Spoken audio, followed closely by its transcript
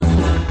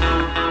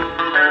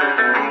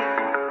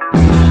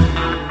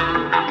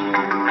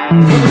Would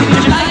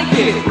you like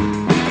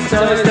it?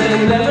 So it's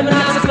been 11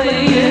 hours of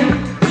playing.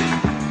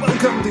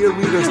 Welcome, dear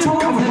readers, to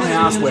Cover My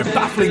Ass, where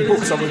baffling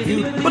books are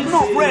reviewed, but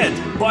not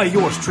read, by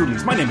yours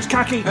truly. My name is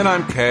Kaki. And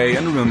I'm Kay,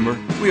 and remember,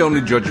 we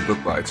only judge a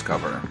book by its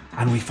cover.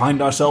 And we find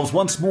ourselves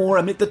once more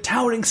amid the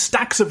towering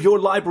stacks of your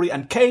library,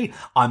 and Kay,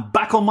 I'm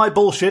back on my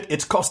bullshit.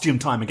 It's costume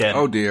time again.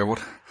 Oh dear,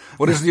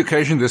 what is the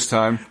occasion this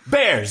time?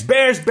 Bears.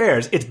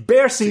 It's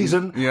bear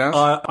season. Yes.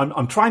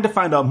 I'm trying to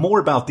find out more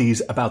about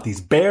these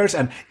bears,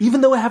 and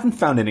even though I haven't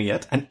found any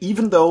yet, and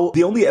even though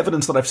the only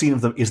evidence that I've seen of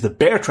them is the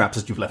bear traps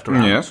that you've left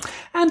around, yes,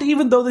 and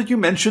even though that you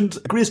mentioned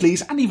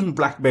grizzlies and even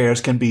black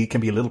bears can be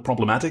a little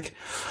problematic,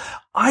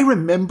 I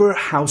remember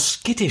how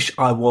skittish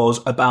I was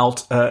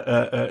about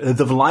the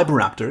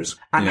Velociraptors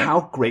and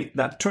how great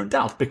that turned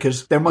out,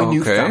 because they're my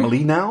new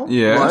family now.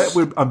 Yes.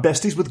 Right? I'm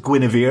besties with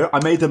Guinevere.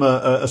 I made them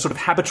a sort of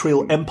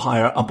habitrail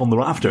empire up on the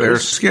rafters. They're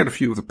scared a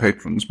few of the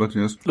patrons, but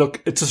yes. Look,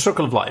 it's a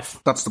circle of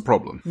life. That's the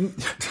problem.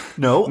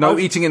 No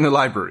eating in the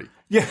library.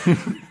 Yeah.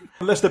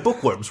 Unless they're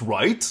bookworms,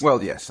 right?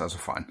 Well, yes, those are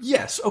fine.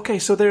 Yes, okay,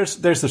 so there's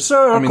the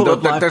circle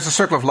of life. There's a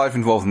circle of life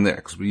involved in there,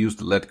 because we used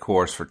the lead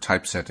course for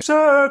typesetting.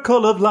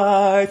 Circle of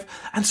life.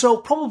 And so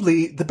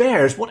probably the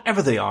bears,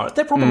 whatever they are,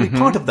 they're probably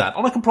part of that.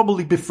 And I can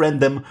probably befriend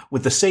them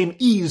with the same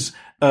ease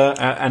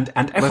and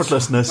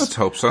effortlessness. Let's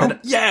hope so. And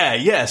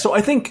yeah. So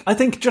I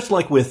think just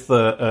like with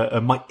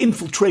my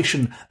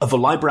infiltration of a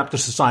Velociraptor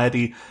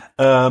society,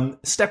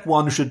 step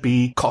one should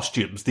be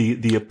costumes.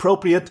 The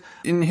appropriate.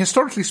 In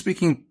historically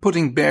speaking,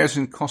 putting bears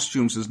in costumes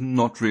has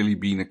not really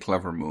been a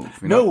clever move.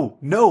 You know?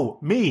 No,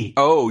 me.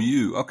 Oh,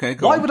 you. Okay,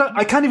 go Why on. would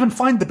I can't even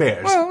find the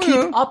bears. Well,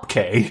 Keep up,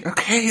 Kay.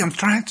 Okay, I'm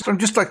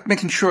just like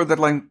making sure that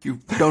like you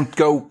don't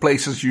go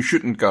places you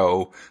shouldn't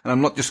go. And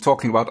I'm not just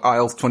talking about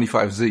aisle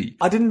 25Z.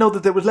 I didn't know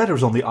that there were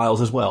letters on the aisles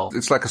as well.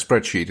 It's like a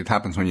spreadsheet. It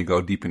happens when you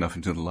go deep enough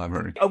into the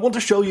library. I want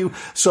to show you.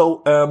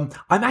 So,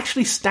 I'm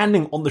actually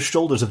standing on the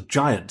shoulders of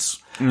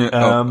giants. We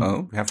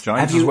have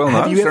giants as well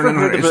now. Is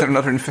there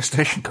another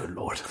infestation? Good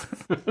Lord.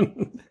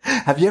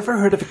 Have you ever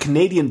heard of a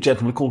Canadian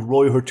gentleman called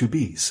Roy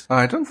Hurtubise?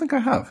 I don't think I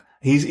have.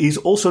 He's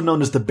also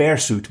known as the Bear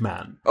Suit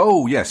Man.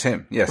 Oh, yes,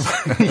 him. Yes.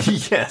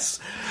 Yes.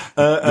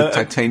 The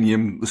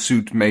titanium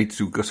suit made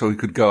so he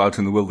could go out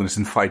in the wilderness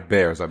and fight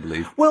bears, I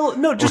believe. Well,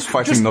 no, just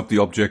fighting not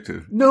the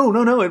objective. No,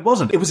 it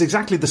wasn't. It was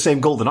exactly the same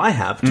goal that I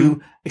have,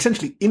 to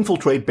essentially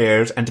infiltrate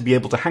bears and to be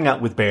able to hang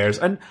out with bears.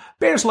 And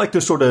bears like to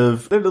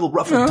they're a little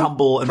rough and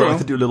tumble, and they like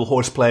to do a little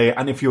horseplay.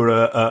 And if you're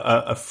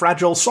a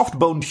fragile,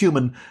 soft-boned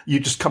human, you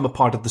just come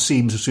apart at the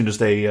seams as soon as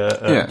they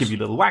give you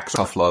a little whack.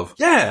 Tough love.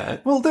 Yeah.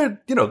 Well,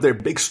 they're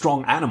big, strong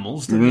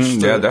animals.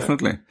 Yeah,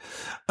 definitely.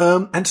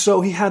 And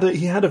so he had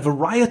a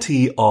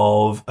variety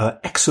of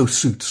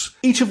exosuits,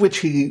 each of which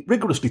he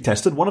rigorously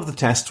tested. One of the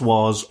tests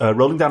was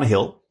rolling down a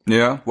hill.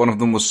 Yeah, one of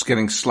them was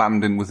getting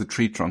slammed in with a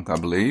tree trunk, I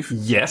believe.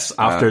 Yes,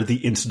 after the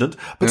incident.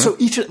 But so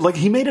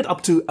he made it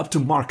up to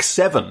Mark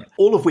 7,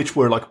 all of which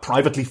were like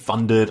privately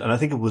funded, and I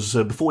think it was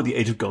before the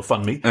age of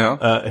GoFundMe.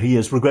 Yeah. He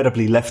has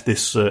regrettably left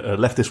this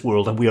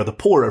world, and we are the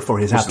poorer for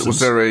his absence. Was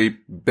there a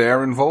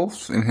bear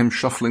involved in him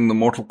shuffling the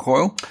mortal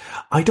coil?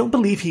 I don't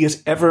believe he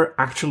has ever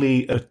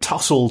actually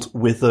tussled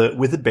with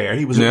a bear.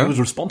 He was a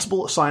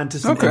responsible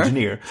scientist and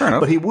engineer,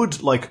 but he would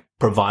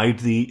provide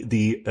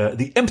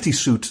the empty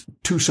suit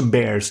to some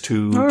bears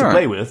to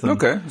play with.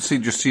 And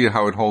see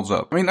how it holds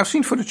up. I mean, I've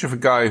seen footage of a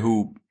guy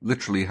who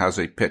literally has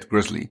a pet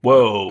grizzly.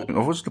 Whoa.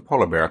 Or was it a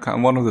polar bear?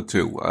 One of the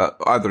two.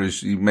 Either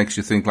he makes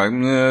you think like,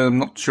 I'm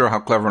not sure how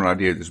clever an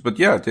idea it is. But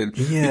he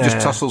just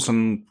tussles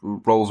and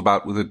rolls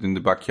about with it in the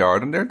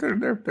backyard, and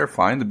they're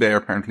fine. The bear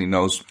apparently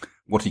knows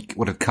what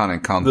it can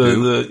and can't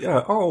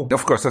do.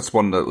 Of course, that's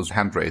one that was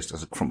hand raised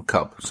from a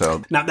cub.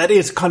 So now that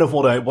is kind of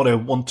what I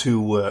want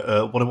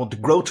to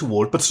grow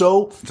toward. But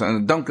so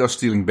don't go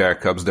stealing bear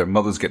cubs. Their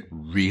mothers get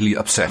really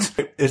upset.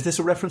 Is this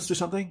a reference to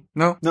something?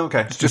 No.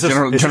 Okay. It's just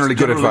generally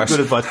good advice.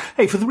 Good advice.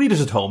 Hey, for the readers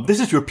at home, this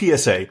is your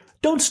PSA.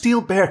 Don't steal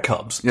bear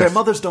cubs. Yes. Their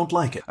mothers don't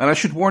like it. And I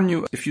should warn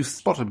you, if you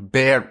spot a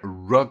bear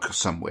rug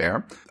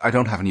somewhere, I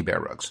don't have any bear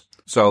rugs.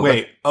 So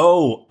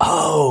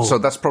So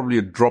that's probably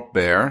a drop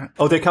bear.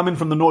 Oh, they come in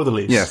from the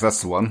northerlies. Yes,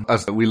 that's the one.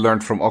 As we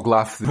learned from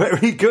Oglaf.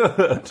 Very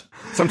good.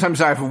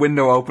 Sometimes I have a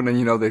window open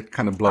and, they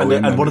kind of blow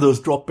in. And one of those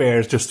drop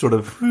bears just sort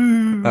of...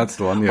 That's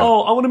the one, yeah.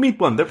 Oh, I want to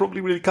meet one. They're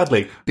probably really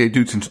cuddly. They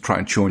do tend to try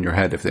and chew on your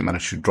head if they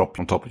manage to drop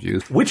on top of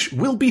you. Which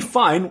will be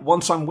fine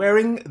once I'm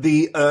wearing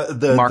the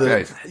Mark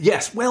 8.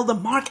 Yes, well, the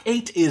Mark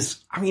 8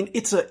 is... I mean,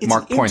 it's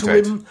Mark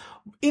an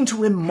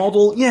interim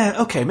model.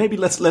 Yeah, okay, maybe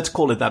let's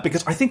call it that,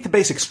 because I think the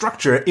basic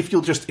structure, if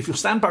you'll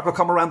stand back, I'll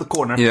come around the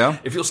corner. Yeah.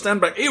 If you'll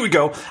stand back, here we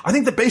go. I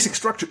think the basic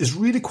structure is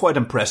really quite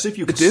impressive.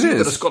 You can see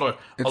that it's got a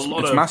lot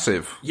of... It's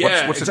massive.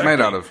 Yeah, what's it made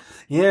out of?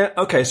 Yeah,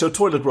 okay, so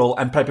toilet roll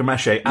and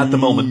papier-mâché at the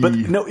moment. But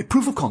no,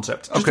 proof of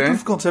concept. Just a proof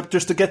of concept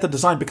just to get the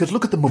design, because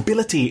look at the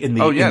mobility in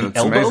the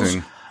elbows.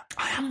 Amazing.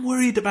 I am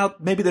worried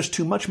about maybe there's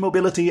too much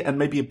mobility and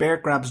maybe a bear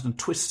grabs and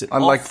twists it I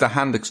off. like the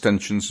hand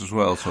extensions as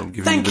well, so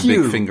giving Thank you the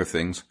you. big finger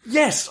things.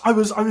 Yes, I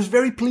was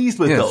very pleased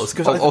with those.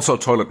 Cause Also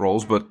toilet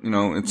rolls, but,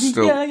 it's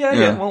still...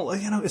 Yeah. Well,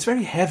 it's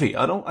very heavy.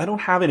 I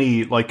don't have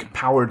any, like,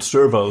 powered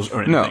servos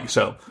or anything,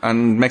 so...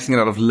 And making it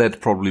out of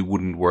lead probably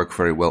wouldn't work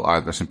very well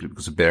either, simply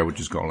because a bear would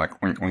just go like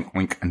oink, oink,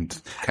 oink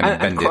and kind of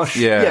bend crush.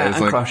 it. Yeah,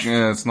 and crush.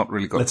 It's not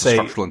really got Let's the say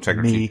structural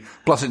integrity.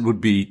 Plus it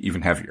would be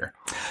even heavier.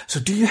 So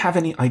do you have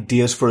any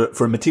ideas for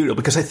a material?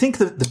 Because I think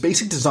that the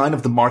basic design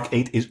of the Mark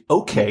 8 is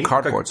okay.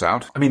 Cardboard's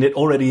out. I mean, it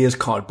already is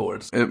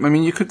cardboard.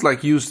 You could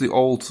like use the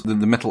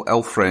metal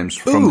L frames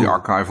from the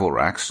archival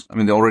racks. I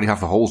mean, they already have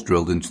the holes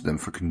drilled into them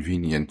for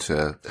convenient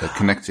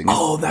connecting.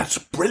 Oh, that's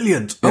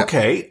brilliant. Yeah.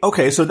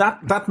 Okay. So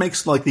that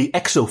makes like the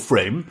exo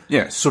frame.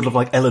 Yes. Sort of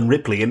like Ellen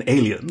Ripley in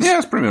Aliens. Yeah,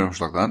 it's pretty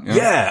much like that.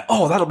 Yeah.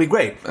 Oh, that'll be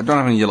great. I don't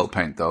have any yellow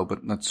paint though,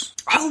 but that's...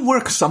 I'll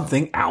work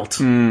something out.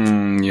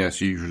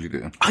 Yes, you usually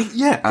do.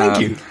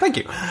 Thank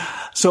you.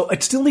 So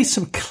it still needs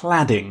some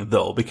cladding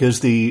though, because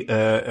the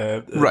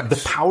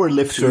power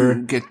lifter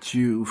to get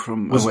you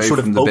from was away sort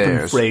from of the open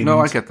bears. framed. No,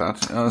 I get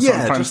that. So I'm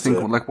trying to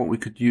think like what we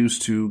could use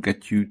to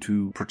get you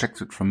to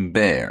protect it from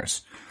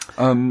bears.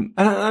 And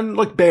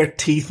like bear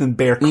teeth and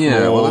bear claws.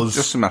 Yeah, well, it's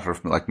just a matter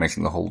of like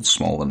making the holes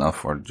small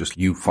enough, or just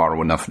you far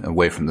enough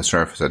away from the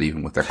surface that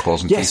even with their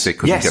claws and teeth they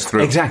couldn't get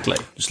through. Exactly.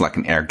 Just like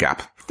an air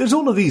gap. There's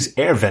all of these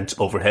air vents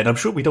overhead. I'm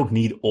sure we don't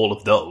need all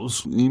of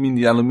those. You mean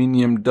the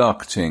aluminium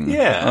ducting?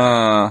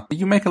 Yeah. Did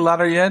you make a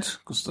ladder yet?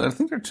 Because I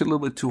think they're a little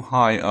bit too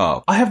high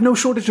up. I have no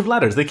shortage of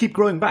ladders. They keep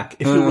growing back.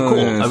 If you'll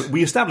recall,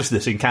 we established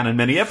this in Canon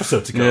many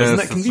episodes ago. Yes, Isn't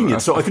that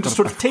convenient? So I can just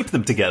sort of tape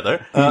them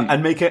together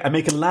and make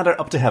a ladder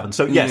up to heaven.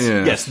 So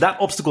yes, that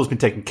obstacle has been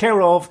taken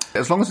care of.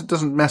 As long as it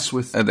doesn't mess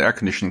with the air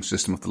conditioning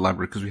system of the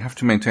library, because we have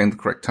to maintain the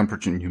correct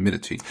temperature and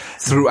humidity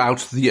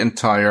throughout the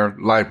entire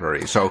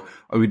library. So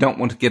we don't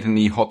want to get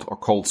any hot or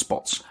cold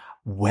spots.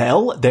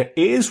 Well, there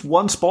is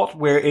one spot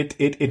where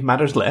it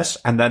matters less,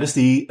 and that is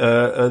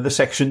the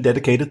section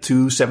dedicated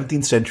to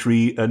 17th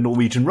century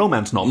Norwegian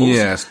romance novels.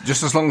 Yes,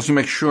 just as long as you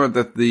make sure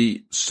that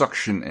the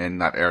suction in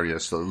that area,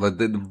 so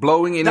the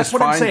blowing in is fine.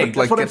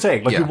 That's what I'm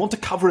saying. Like we want to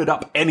cover it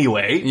up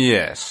anyway.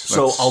 Yes.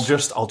 So I'll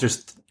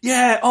just.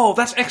 Yeah. Oh,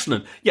 that's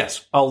excellent.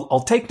 Yes,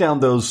 I'll take down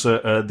those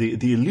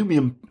the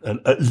aluminum.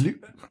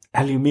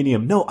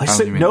 Aluminium. No, I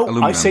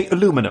say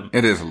aluminum.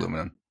 It is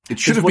aluminum. It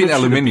should have been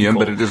aluminium,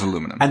 but it is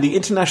aluminum. And the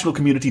international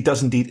community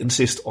does indeed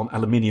insist on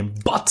aluminium.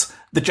 But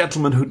the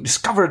gentleman who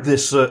discovered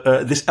this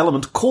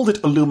element called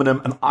it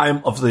aluminum, and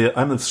I'm of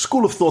the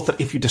school of thought that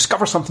if you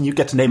discover something, you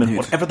get to name it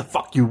whatever the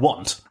fuck you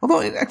want. Although,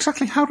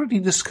 exactly how did he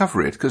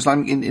discover it? Because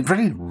it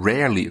very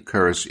rarely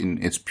occurs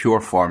in its pure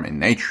form in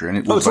nature, and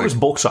it's always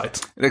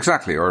bauxite.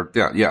 Exactly, or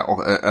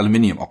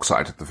aluminium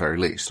oxide at the very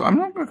least. So I'm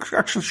not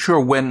actually sure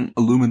when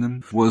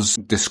aluminum was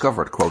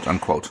discovered, quote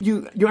unquote.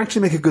 You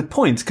actually make a good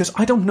point, because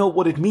I don't know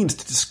what it means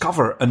to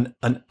discover an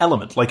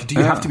element. Like, do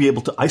you have to be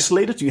able to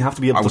isolate it? Do you have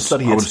to be able to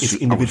study its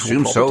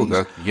individual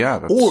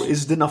properties? Or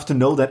is it enough to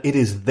know that it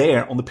is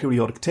there on the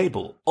periodic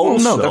table?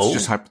 Also, no,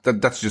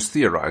 that's just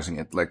theorizing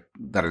it, like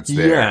that it's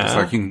there. Yeah. It's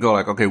like you can go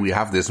like, okay, we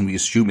have this, and we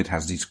assume it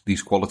has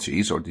these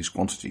qualities or these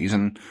quantities,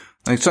 and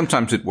like,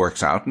 sometimes it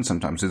works out, and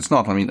sometimes it's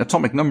not. I mean,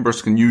 atomic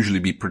numbers can usually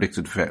be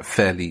predicted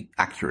fairly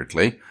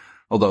accurately.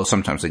 Although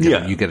sometimes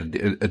you get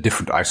a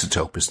different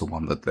isotope is the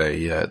one that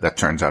that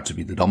turns out to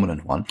be the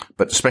dominant one.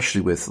 But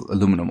especially with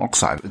aluminum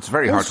oxide, it's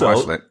very hard to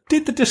isolate.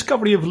 Did the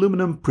discovery of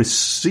aluminum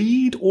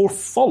precede or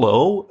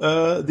follow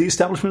the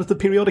establishment of the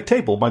periodic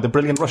table by the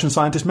brilliant Russian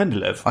scientist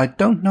Mendeleev? I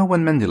don't know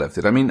when Mendeleev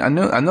did. I mean, I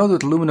know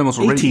that aluminum was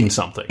already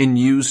in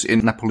use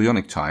in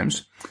Napoleonic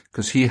times,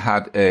 because he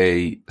had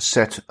a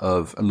set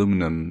of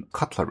aluminum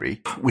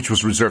cutlery, which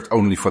was reserved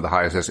only for the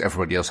high SS.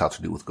 Everybody else had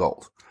to do with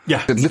gold.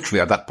 Yeah. And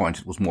literally at that point,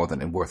 it was more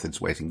than worth its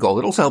weight in gold.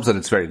 It also helps that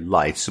it's very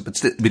light, but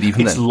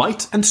even it's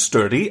light and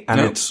sturdy, and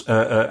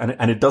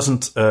it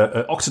doesn't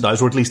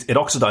oxidize, or at least it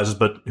oxidizes,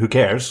 but who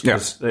cares?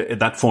 Because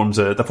that forms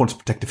a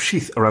protective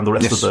sheath around the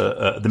rest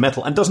of the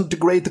metal, and doesn't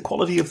degrade the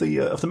quality of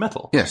the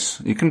metal.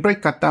 Yes, you can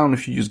break that down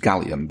if you use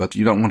gallium, but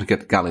you don't want to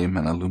get gallium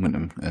and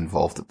aluminum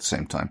involved at the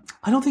same time.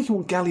 I don't think you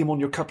want gallium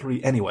on your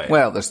cutlery anyway.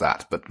 Well, there's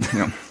that, but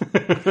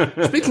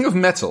Speaking of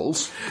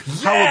metals,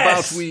 how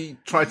about we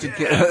try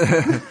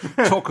to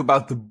talk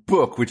about the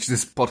book, which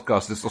this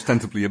podcast is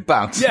ostensibly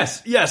about?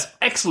 Yes.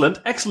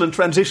 Excellent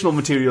transitional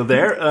material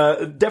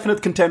there.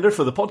 Definite contender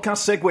for the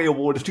Podcast Segway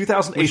Award of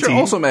 2018. Which are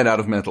also made out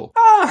of metal.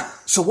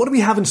 So what do we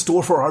have in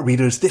store for our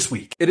readers this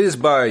week? It is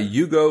by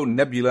Hugo,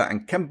 Nebula,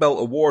 and Campbell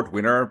Award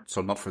winner,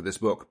 so not for this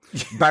book,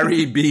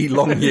 Barry B.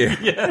 Longyear.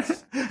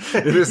 Yes.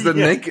 It is the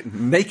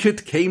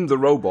Naked Came the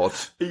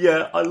Robot.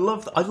 Yeah, I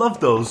love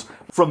those.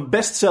 From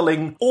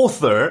best-selling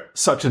author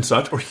such and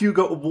such, or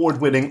Hugo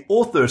Award-winning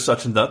author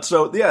such and that.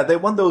 So yeah, they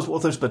won those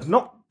authors, but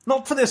not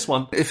Not for this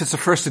one. If it's a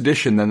first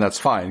edition, then that's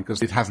fine,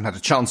 because it hasn't had a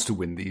chance to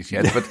win these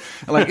yet. But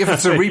like, if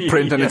it's a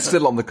reprint and it's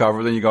still on the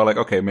cover, then you go like,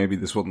 okay, maybe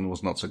this one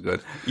was not so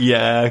good.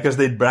 Yeah, because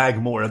they'd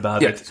brag more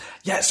about it.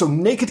 Yeah, so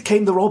Naked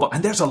Came the Robot,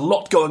 and there's a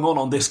lot going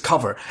on this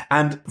cover.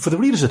 And for the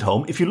readers at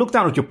home, if you look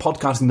down at your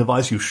podcasting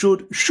device, you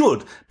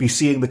should be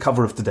seeing the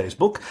cover of today's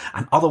book.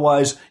 And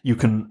otherwise, you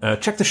can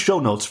check the show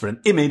notes for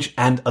an image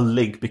and a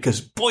link, because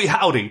boy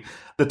howdy,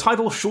 the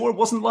title sure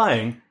wasn't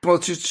lying. Well,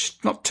 she's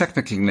not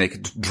technically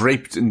naked,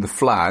 draped in the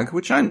flag,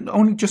 which I'm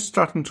only just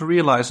starting to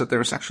realize that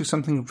there is actually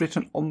something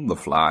written on the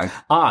flag.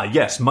 Ah,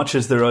 yes, much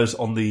as there is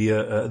on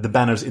the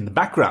banners in the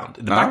background.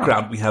 In the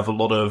background, we have a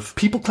lot of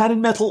people clad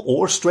in metal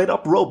or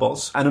straight-up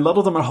robots, and a lot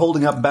of them are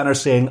holding up banners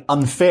saying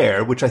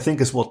unfair, which I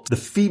think is what the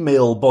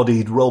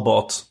female-bodied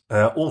robot,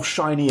 all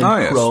shiny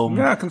and chrome.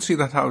 Yeah, I can see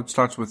that how it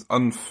starts with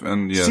unf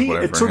and see,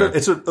 whatever.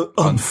 It's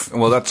unf.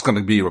 Well, that's going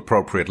to be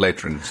appropriate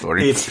later in the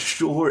story. It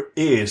sure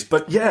is,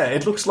 but yeah,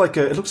 it looks like.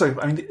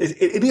 I mean,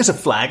 it is a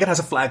flag. It has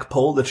a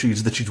flagpole that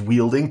she's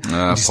wielding.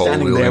 She's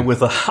standing there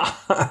with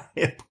a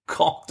hip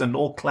cocked and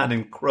all clad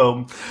in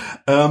chrome.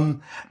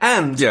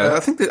 I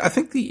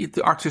think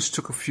the artist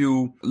took a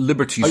few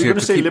liberties. Are you here going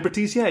to say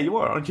liberties? Yeah, you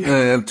are, aren't you?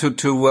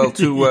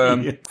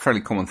 To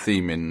fairly common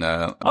theme in.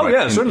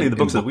 Certainly the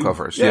books in book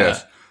covers. Yeah.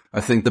 Yes. I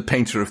think the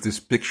painter of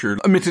this picture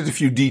omitted a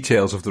few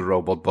details of the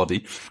robot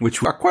body,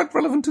 which are quite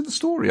relevant to the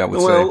story, I would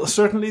say. Well,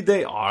 certainly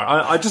they are.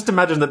 I just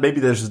imagine that maybe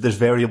there's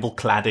variable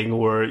cladding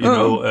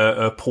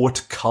or,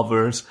 port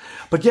covers.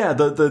 But yeah,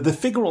 the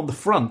figure on the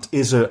front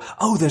is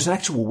there's an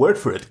actual word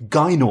for it,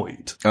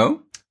 gynoid.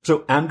 Oh?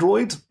 So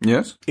android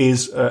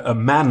is a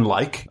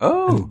man-like.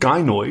 And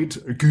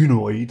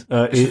gynoid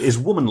is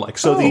woman-like.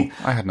 So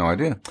I had no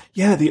idea.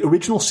 Yeah, the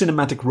original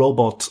cinematic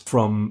robot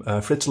from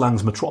Fritz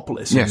Lang's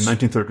Metropolis in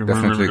 1930.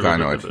 Definitely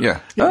gynoid.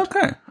 Yeah.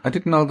 Okay. I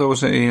didn't know there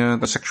was a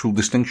sexual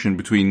distinction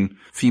between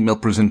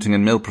female-presenting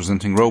and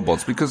male-presenting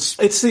robots, because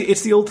it's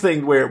the old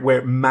thing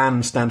where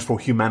man stands for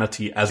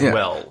humanity as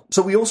well.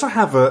 So we also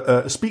have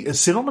a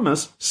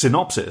synonymous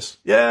synopsis.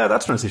 Yeah,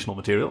 that's transitional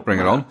material. Bring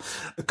it on.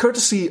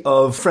 Courtesy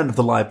of friend of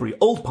the library,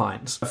 Old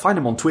Pines. Find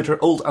him on Twitter,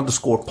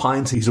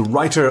 old_Pines. He's a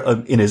writer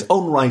in his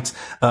own right,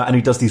 and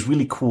he does these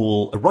really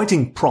cool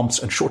writing prompts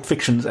and short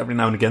fictions every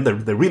now and again.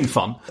 They're really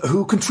fun.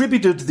 Who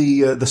contributed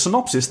the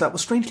synopsis that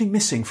was strangely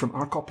missing from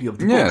our copy of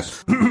the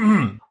book.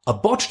 A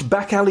botched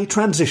back-alley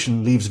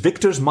transition leaves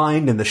Victor's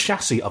mind in the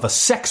chassis of a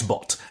sex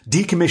bot,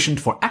 decommissioned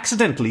for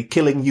accidentally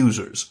killing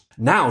users.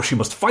 Now she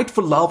must fight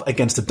for love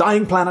against a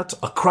dying planet,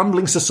 a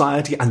crumbling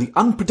society, and the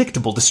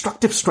unpredictable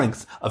destructive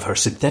strength of her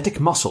synthetic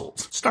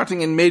muscles.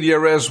 Starting in media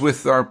res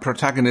with our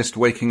protagonist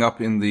waking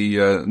up in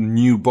the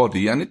new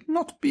body, and it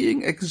not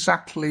being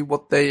exactly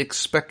what they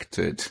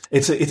expected.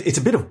 It's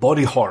a bit of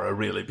body horror,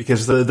 really,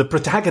 because the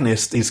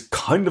protagonist is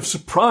kind of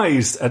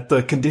surprised at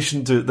the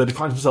condition that he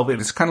finds himself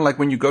in. It's kind of like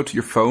when you go to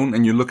your phone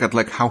and you look at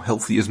like how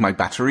healthy is my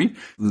battery.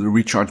 The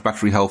recharge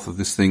battery health of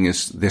this thing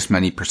is this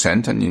many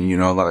 %, and you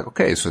know, like,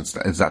 okay, so it's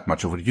that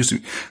much of what it used to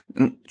be.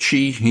 And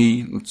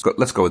he,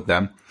 let's go with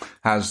them,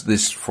 has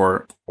this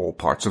for all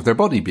parts of their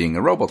body being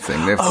a robot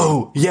thing. They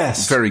have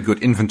very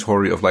good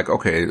inventory of like,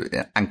 okay,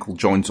 ankle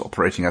joints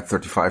operating at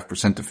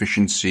 35%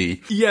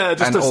 efficiency. Yeah,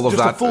 just all of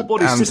that. A full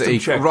body system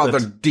check. And a rather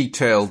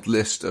detailed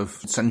list of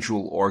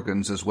sensual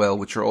organs as well,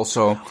 which are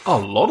also a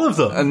lot of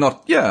them. And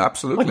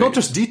absolutely. Like not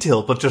just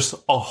detailed, but just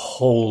a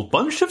whole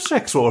bunch of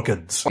sex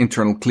organs.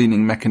 Internal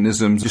cleaning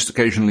mechanisms, just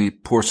occasionally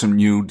pour some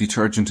new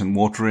detergent and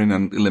water in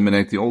and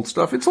eliminate the old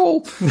stuff. It's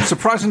all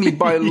surprisingly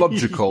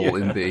biological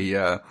in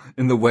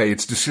the way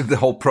the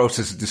whole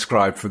process is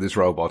described for this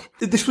robot.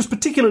 This was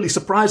particularly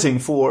surprising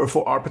for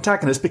our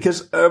protagonist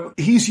because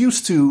he's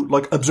used to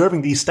like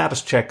observing these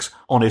status checks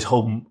on his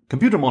home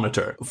computer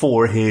monitor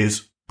for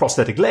his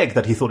prosthetic leg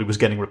that he thought he was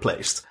getting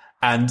replaced.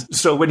 And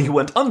so when he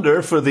went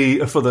under for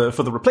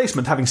the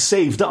replacement, having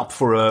saved up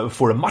for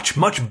a much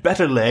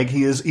better leg,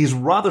 he's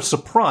rather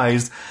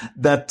surprised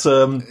that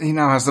he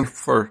now has them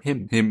for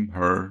him,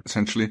 her,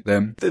 essentially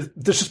them.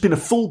 There's just been a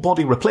full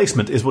body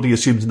replacement, is what he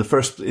assumes in the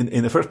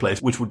first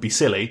place, which would be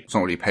silly. It's not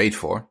what he paid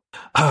for.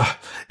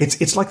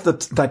 It's like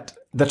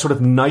that sort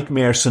of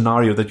nightmare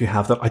scenario that you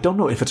have that I don't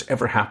know if it's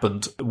ever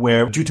happened,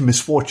 where due to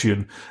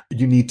misfortune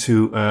you need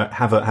to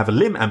have a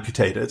limb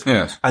amputated.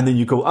 Yes. And then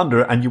you go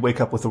under and you wake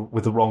up with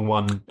the wrong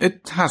one.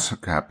 It has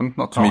happened,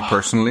 not to me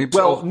personally.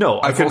 Well,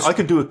 no, I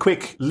can do a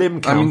quick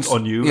limb count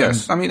on you.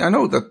 Yes, I mean I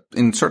know that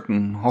in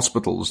certain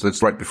hospitals,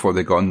 that's right before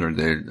they go under,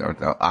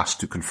 they're asked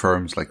to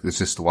confirm, it's like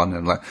this is the one,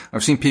 and like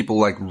I've seen people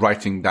like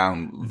writing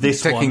down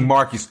taking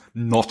markings,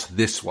 not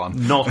this one,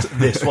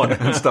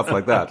 and stuff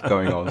like that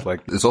going on. It's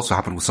like it's also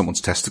happened with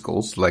someone's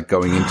testicles, like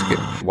going in to get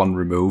one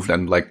removed,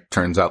 and like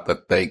turns out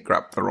that they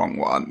grabbed the wrong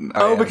one.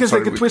 Because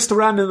they could twist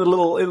around in a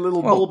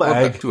little ball bag.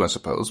 Well, that too, I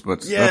suppose.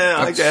 But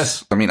I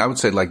guess. I mean, I would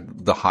say like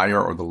the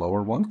higher or the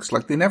lower one, because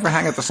like they never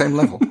hang at the same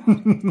level.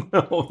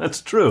 No,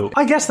 that's true.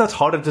 I guess that's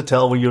harder to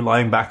tell when you're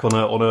lying back on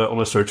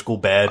a surgical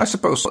bed. I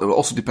suppose it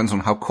also depends on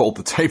how cold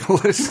the table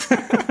is.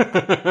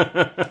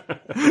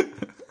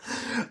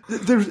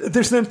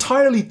 there's an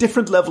entirely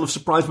different level of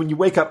surprise when you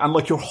wake up and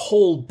like your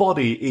whole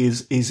body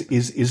is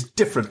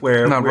different.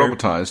 Where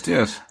robotized,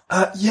 yes.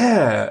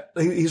 Yeah,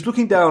 he's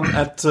looking down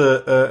at.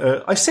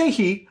 I say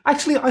he.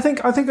 Actually, I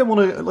think I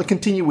want to like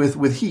continue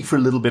with he for a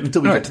little bit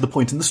until we get to the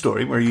point in the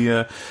story where he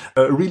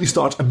really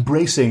starts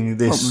embracing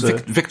this. Well,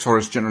 Victor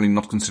is generally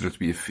not considered to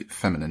be a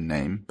feminine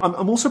name.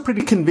 I'm also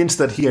pretty convinced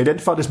that he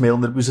identified as male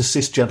and that it was a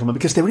cis gentleman,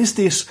 because there is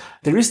this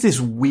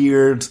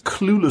weird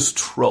clueless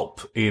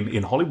trope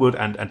in Hollywood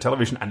and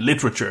television and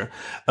literature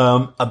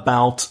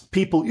about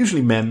people,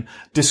 usually men,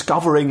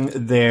 discovering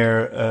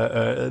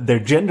their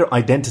gender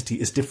identity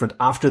is different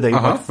after they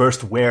might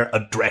first wear a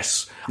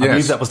dress. I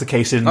believe that was the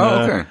case in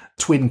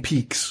Twin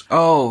Peaks.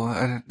 Oh,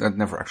 I'd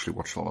never actually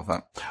watched all of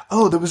that.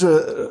 Oh, there was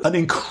an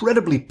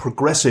incredibly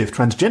progressive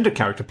transgender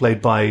character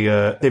played by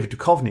David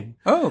Duchovny.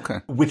 Oh,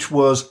 okay. Which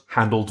was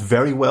handled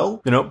very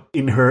well. You know,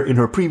 in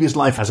her previous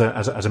life as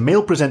a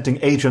male presenting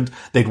agent,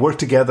 they'd worked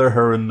together,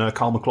 her and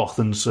Carl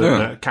McLaughlin's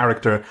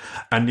character,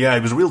 and he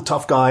was a real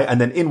tough guy.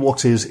 And then in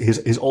walks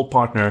his old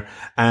partner,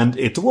 and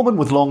it's a woman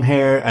with long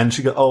hair, and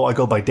she goes, "Oh, I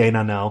go by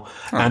Dana now."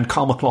 And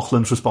Carl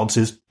McLaughlin's response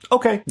is,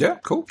 "Okay, yeah,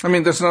 cool." I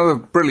mean, there's another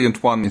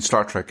brilliant one in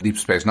Star Trek Deep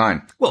Space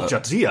Nine. Well,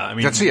 Jadzia.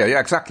 Jadzia, yeah,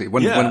 exactly.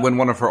 When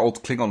one of her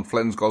old Klingon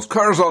friends goes,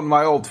 "Curzon,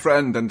 my old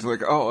friend," and it's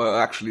like, "Oh,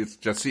 actually, it's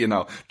Jadzia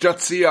now."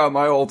 Jadzia,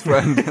 my old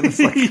friend. And it's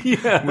like,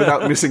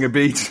 without missing a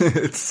beat,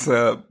 it's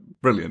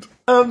brilliant.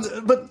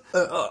 But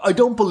I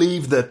don't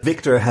believe that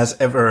Victor has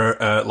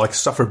ever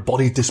suffered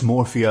body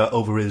dysmorphia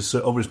over his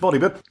body.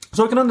 But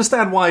so I can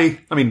understand why.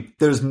 I mean,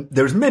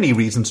 there's many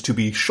reasons to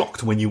be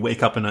shocked when you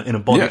wake up in a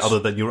body other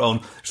than your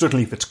own.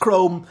 Certainly, if it's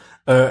chrome,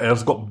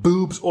 it's got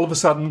boobs all of a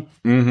sudden.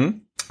 Mm-hmm.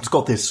 It's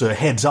got this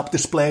heads-up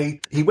display.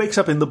 He wakes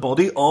up in the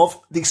body of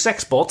the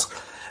sex bot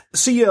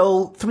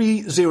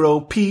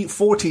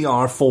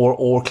CL30P40R4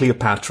 or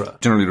Cleopatra.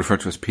 Generally referred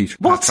to as Peter.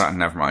 What?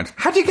 Never mind.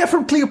 How do you get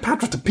from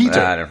Cleopatra to Peter?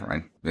 Never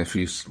mind. If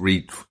you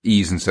read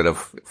E's instead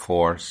of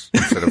 4s,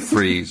 instead of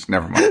 3s,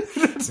 never mind.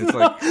 That's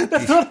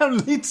not how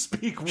lead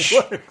speak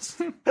works.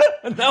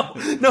 No,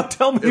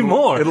 tell me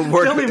more. It'll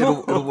work.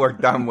 It'll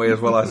work damn way as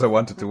well as I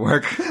want it to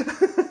work.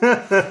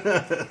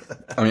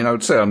 I mean, I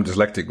would say I'm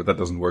dyslexic, but that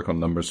doesn't work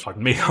on numbers.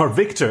 Pardon me. Our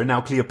Victor,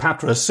 now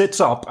Cleopatra,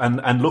 sits up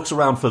and looks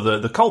around for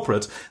the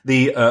culprit,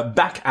 the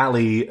back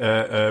alley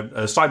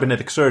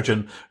cybernetic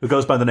surgeon who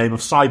goes by the name of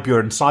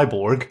Cybjorn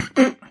Cyborg.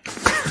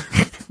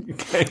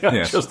 Okay,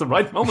 yes. Just the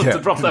right moment to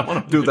drop that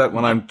one. Do that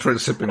when I'm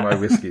sipping my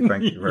whiskey.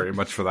 Thank you very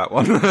much for that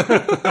one.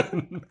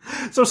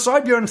 So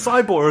Cybjorn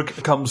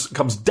Cyborg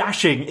comes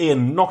dashing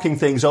in, knocking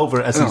things over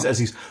as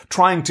he's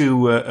trying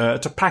to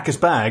pack his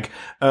bag,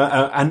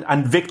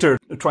 and Victor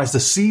tries to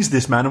seize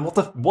this man. And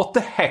what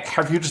the heck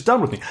have you just done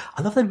with me?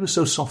 I love that he was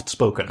so soft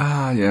spoken.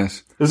 Ah,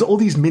 yes. There's all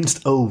these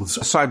minced oaths.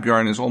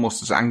 Cybjorn is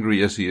almost as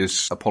angry as he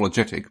is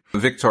apologetic.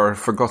 Victor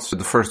forgot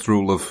the first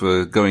rule of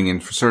going in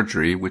for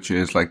surgery, which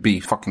is like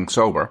be fucking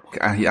sober.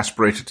 He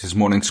aspirated his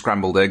morning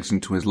scrambled eggs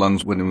into his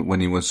lungs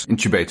when he was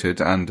intubated,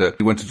 and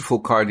he went into full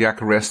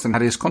cardiac arrest and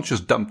had his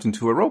conscience dumped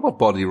into a robot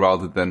body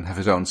rather than have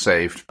his own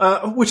saved.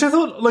 Which I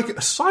thought, like,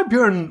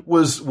 Cybjorn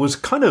was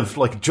kind of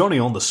like Johnny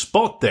on the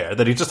spot there,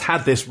 that he just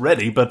had this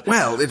ready, but...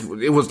 Well,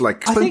 it was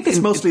like... I think it's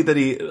mostly that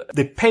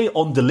they pay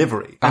on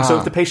delivery, and so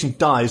if the patient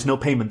dies, no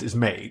payment is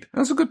made.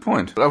 That's a good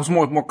point. I was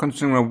more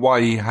concerned with why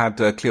he had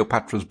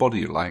Cleopatra's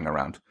body lying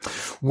around.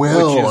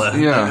 Well,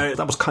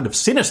 that was kind of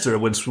sinister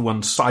when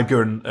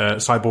Cybjorn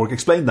Cyborg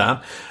explained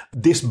that.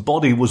 This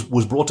body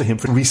was brought to him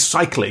for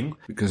recycling.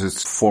 Because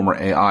its former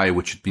AI,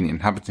 which had been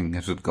inhabiting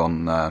it, had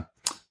gone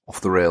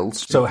off the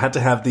rails. So it had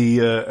to have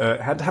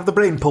the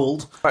brain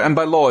pulled. And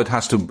by law, it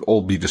has to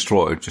all be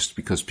destroyed just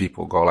because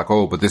people go like,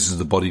 oh, but this is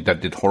the body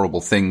that did horrible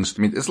things.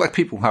 I mean, it's like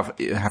people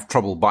have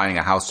trouble buying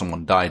a house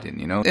someone died in,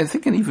 you know? I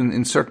think even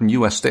in certain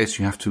US states,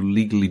 you have to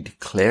legally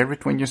declare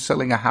it when you're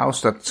selling a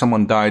house that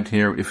someone died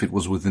here if it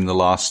was within the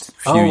last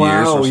few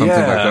years or something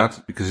like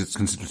that, because it's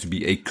considered to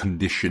be a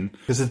condition.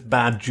 Because it's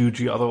bad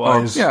juju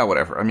otherwise. Yeah,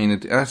 whatever. I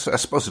mean, I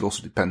suppose it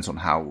also depends on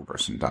how a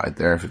person died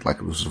there. If it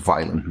was a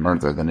violent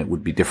murder, then it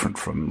would be different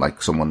from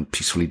like someone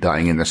peacefully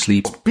dying in their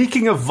sleep.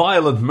 Speaking of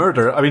violent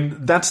murder, I mean,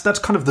 that's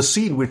kind of the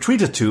scene we're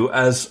treated to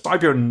as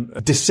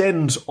Cybjorn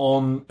descends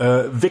on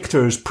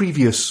Victor's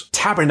previous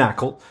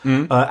tabernacle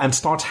and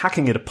starts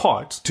hacking it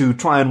apart to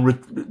try and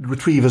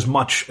retrieve as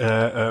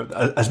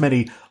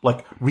many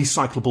like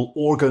recyclable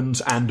organs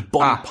and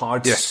body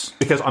parts. Yes.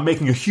 Because I'm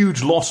making a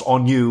huge loss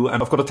on you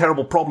and I've got a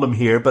terrible problem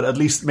here, but at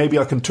least maybe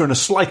I can turn a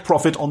slight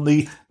profit on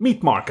the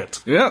meat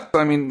market. Yeah,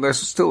 I mean, there's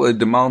still a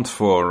demand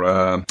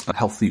for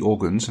healthy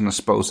organs, and I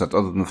suppose that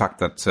other than the fact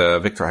that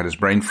Victor had his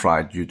brain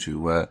fried due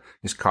to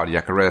his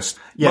cardiac arrest.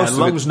 Yeah,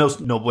 lungs,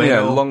 no way. Yeah,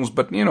 lungs,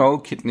 but, you know,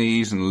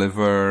 kidneys and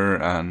liver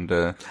and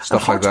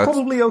stuff like that. Heart's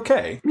probably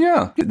okay.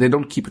 Yeah, they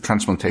don't keep a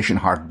transplantation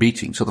heart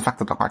beating, so the fact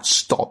that the heart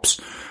stops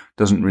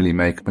doesn't really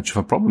make much of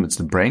a problem. It's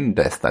the brain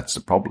death that's the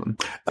problem.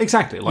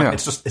 Exactly. Like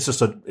it's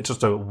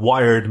just a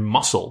wired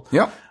muscle.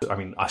 Yeah. I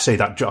mean, I say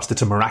that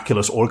it's a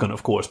miraculous organ,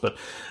 of course, but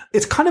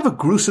it's kind of a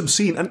gruesome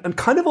scene and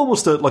kind of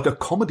almost like a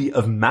comedy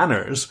of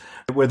manners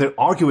where they're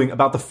arguing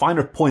about the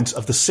finer points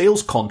of the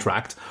sales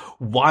contract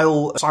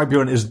while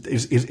Cybjorn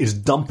is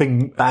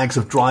dumping bags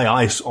of dry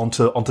ice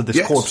onto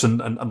this corpse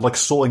and like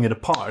sawing it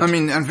apart. I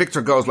mean, and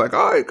Victor goes like,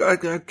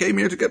 I came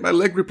here to get my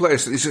leg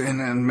replaced.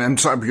 And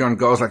Cybjorn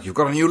goes like, you've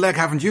got a new leg,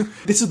 haven't you?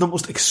 This is the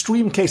most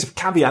extreme case of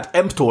caveat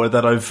emptor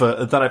that I've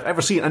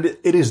ever seen, and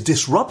it is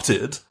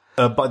disrupted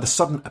by the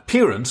sudden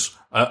appearance,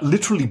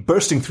 literally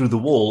bursting through the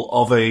wall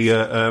of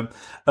a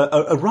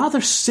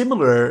rather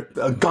similar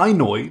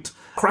gynoid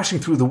crashing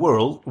through the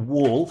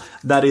wall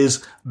that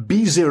is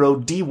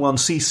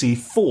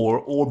B0D1CC4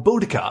 or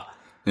Boudica.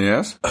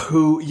 Yes.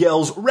 Who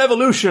yells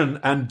revolution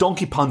and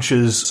donkey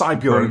punches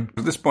Cybjorn.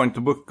 At this point,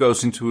 the book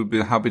goes into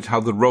how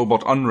the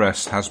robot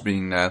unrest has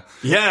been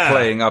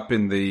playing up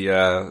in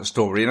the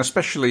story, and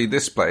especially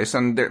this place.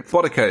 And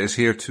Boudica is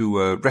here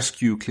to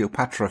rescue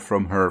Cleopatra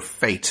from her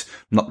fate,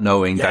 not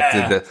knowing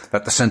that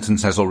the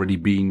sentence has already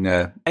been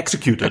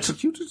executed.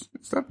 Executed?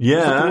 Is that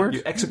the word?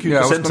 You execute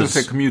the sentence. I was going to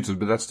say commuted,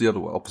 but that's the other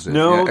opposite.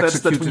 No, that's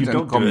executed when you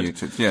don't commuted.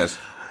 do it. Yes.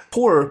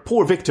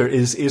 Poor Victor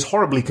is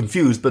horribly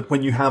confused, but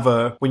when you have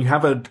a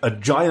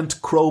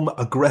giant chrome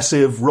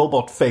aggressive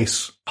robot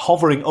face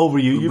hovering over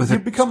you, you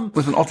become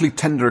with an oddly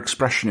tender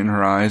expression in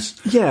her eyes.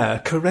 Yeah,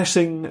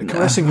 caressing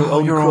her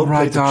own you're all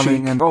right,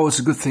 darling, cheek. and it's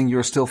a good thing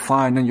you're still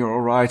fine and you're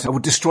all right. I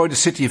would destroy the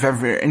city if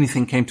ever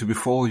anything came to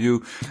befall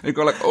you. And you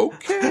go like,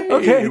 okay,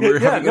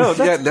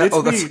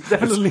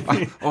 definitely.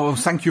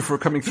 Thank you for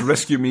coming to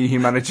rescue me. He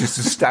manages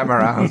to stammer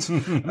out,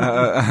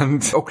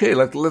 and okay,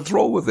 let's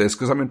roll with this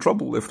because I'm in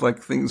trouble if like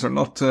things are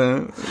not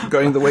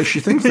going the way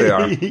she thinks they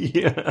are.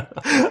 Yeah,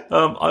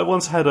 I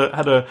once had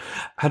a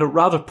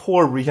rather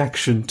poor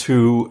reaction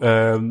to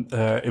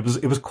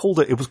it was called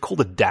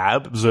a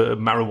dab. It was a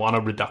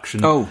marijuana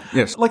reduction. Oh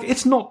yes, like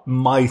it's not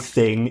my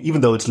thing,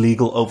 even though it's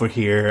legal over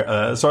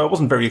here. So I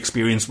wasn't very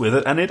experienced with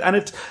it, and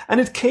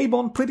it came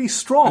on pretty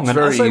strong. It's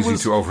very easy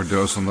to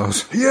overdose on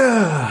those.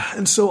 Yeah,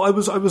 and so I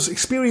was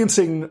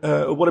experiencing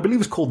what I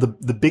believe is called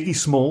the Biggie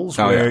Smalls,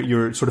 where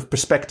your sort of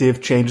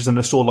perspective changes, and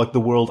I saw like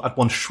the world at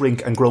once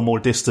shrink and grow more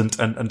distant,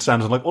 and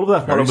sounds like all of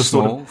that. Very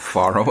small,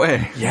 far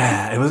away.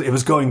 Yeah, it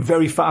was going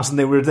very fast, and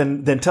they were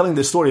then telling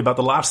this story about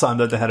the last time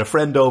that they had a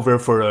friend over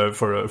for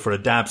a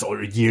dab,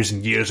 or years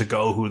and years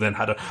ago, who then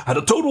had a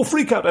total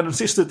freak out and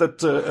insisted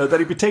that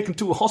he be taken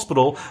to a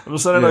hospital. And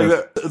suddenly,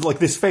 like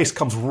this face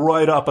comes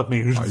right up at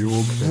me. Are you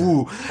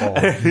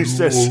okay? And he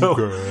says,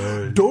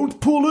 don't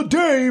pull a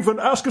Dave and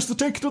ask us to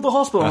take you to the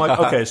hospital. I'm like,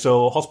 okay,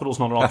 so hospital's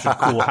not an option.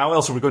 Cool. How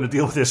else are we going to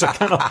deal with this? I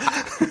cannot.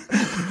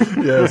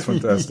 Yeah, it's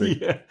fantastic.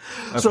 Yeah.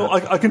 So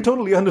I can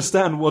totally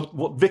understand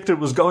what Victor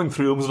was going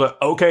through. It was like,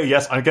 okay,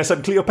 yes, I guess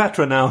I'm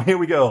Cleopatra now. Here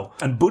we go.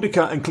 And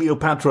Boudica and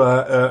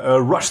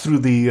Cleopatra rush through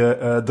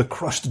the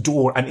crushed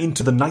door and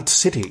into the night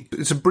city.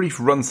 It's a brief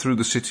run through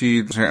the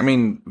city. I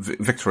mean,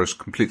 Victor is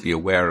completely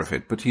aware of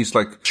it, but he's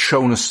like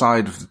shown a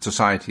side of the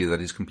society that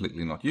he's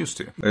completely not used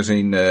to. There's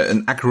an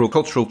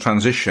agricultural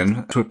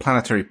transition to a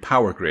planetary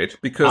power grid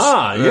because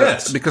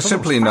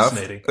simply enough,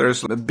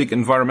 there's a big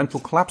environmental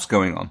collapse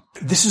going on.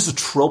 This is a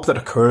trope that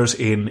occurs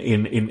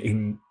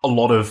in a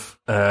lot of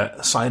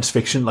science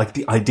fiction, like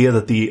the idea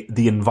that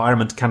the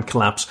environment can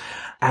collapse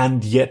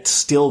and yet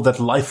still that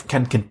life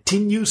can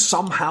continue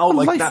somehow. Well,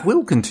 like life that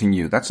will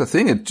continue. That's the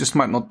thing. It just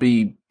might not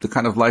be the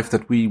kind of life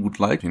that we would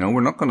like. You know,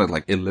 we're not going to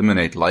like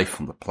eliminate life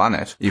on the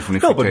planet, even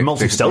if but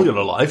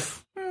multicellular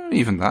life.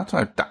 Even that,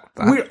 I doubt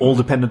that. We're all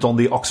dependent on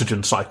the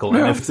oxygen cycle.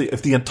 Yeah. And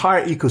if the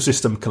entire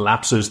ecosystem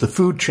collapses, the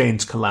food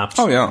chains collapse,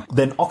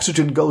 then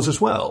oxygen goes as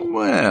well.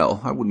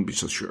 Well, I wouldn't be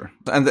so sure.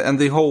 And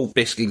the whole,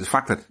 basically the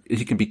fact that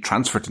he can be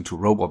transferred into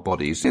robot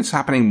bodies, it's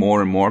happening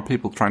more and more.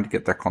 People trying to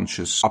get their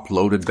conscious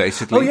uploaded,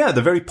 basically. Oh yeah,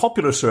 the very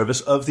popular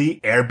service of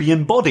the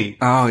Airbnb body.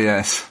 Oh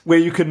yes. Where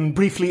you can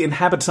briefly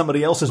inhabit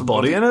somebody else's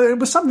body. And it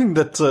was something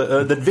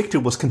that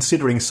Victor was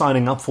considering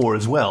signing up for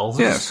as well.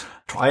 Yes.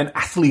 Try an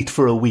athlete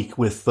for a week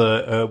with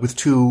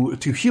two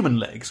human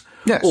legs.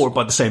 Yes. Or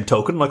by the same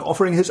token, like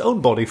offering his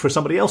own body for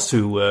somebody else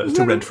to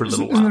rent for a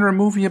little while. Isn't there a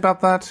movie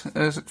about that?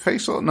 Is it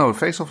Face Off? No,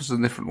 Face Off is a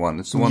different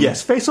one. It's the one.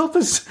 Yes, Face Off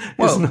is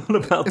not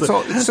about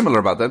that. It's similar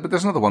about that, but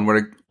there's another one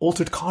where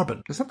Altered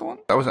Carbon. Is that the one?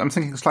 I'm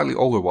thinking a slightly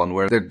older one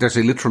where there's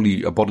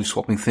literally a body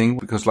swapping thing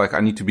because like I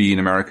need to be in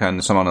America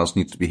and someone else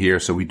needs to be here,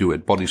 so we do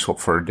it body swap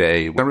for a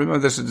day. I remember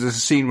there's a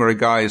scene where a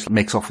guy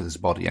makes off with his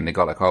body and they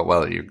go like, oh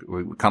well,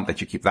 we can't let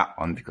you keep that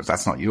one because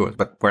that's not yours.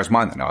 But where's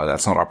mine? No,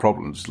 that's not our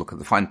problem. Just look at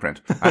the fine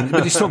print.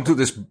 But he's talking to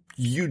this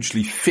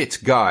hugely fit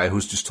guy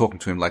who's just talking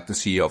to him like the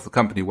CEO of the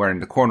company, where in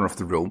the corner of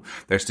the room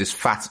there's this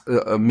fat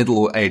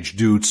middle-aged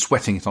dude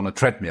sweating it on a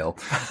treadmill.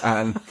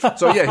 And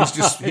so he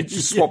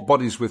just swapped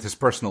bodies with his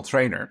personal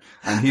trainer,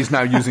 and he's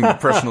now using the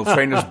personal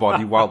trainer's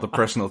body while the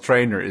personal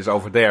trainer is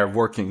over there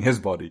working his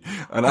body.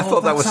 And I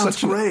thought that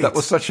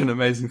was such an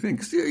amazing thing,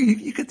 because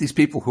you get these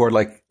people who are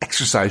like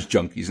exercise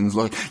junkies, and it's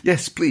like,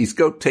 yes, please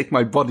go take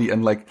my body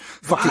and like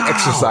fucking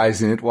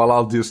exercise in it while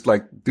I'll just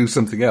like do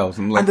something else.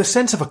 And the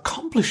sense of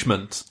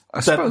accomplishment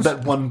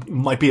that one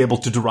might be able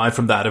to derive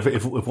from that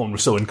if one were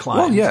so inclined.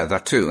 Well, yeah,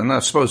 that too. And I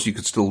suppose you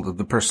could still,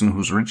 the person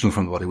who's original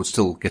from the body would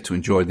still get to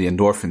enjoy the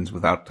endorphins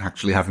without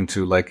actually having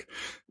to like,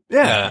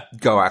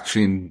 go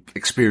actually and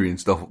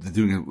experience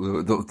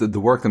the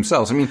work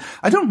themselves. I mean,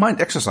 I don't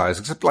mind exercise,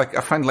 except like I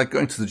find like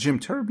going to the gym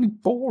terribly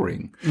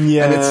boring.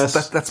 Yes,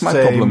 and that's my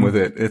problem with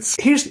it.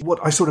 Here's what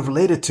I sort of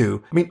relate it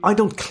to. I mean, I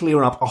don't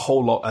clear up a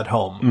whole lot at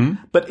home,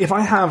 but if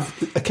I have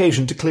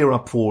occasion to clear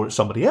up for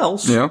somebody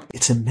else,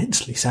 it's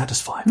immensely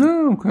satisfying.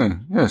 Oh, okay.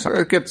 Yes,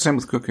 I get the same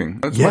with cooking.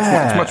 It's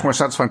much more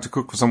satisfying to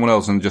cook for someone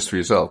else than just for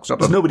yourself.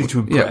 There's nobody to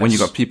impress. Yeah, when you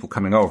got people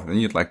coming over, then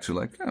you'd like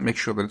to make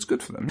sure that it's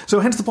good for them. So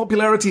hence the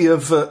popularity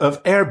of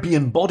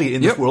Airbnb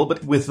in this world,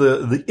 but with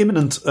the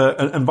imminent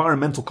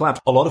environmental collapse,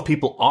 a lot of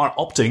people are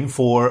opting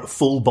for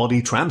full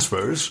body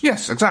transfers.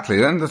 Yes,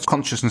 exactly. And that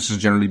consciousness is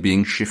generally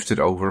being shifted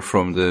over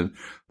from the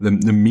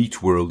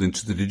meat world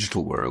into the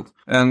digital world.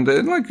 And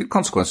like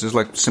consequences,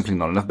 like simply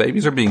not enough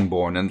babies are being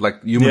born, and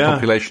like human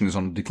population is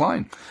on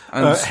decline.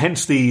 And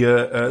hence the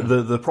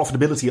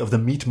profitability of the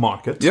meat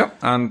market. Yeah,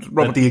 and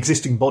the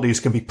existing bodies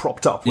can be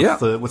propped up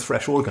with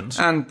fresh organs.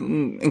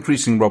 And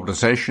increasing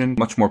robotization,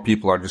 much more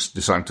people are just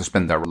deciding to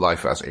spend their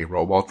life as a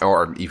robot,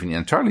 or even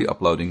entirely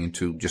uploading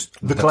into just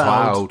the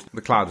cloud.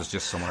 The cloud is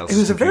just someone else's. It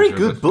was a very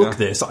good book.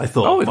 This, I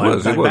thought, by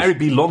Barry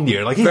B.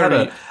 Longyear. Like he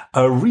had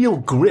a real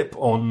grip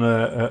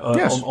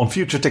on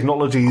future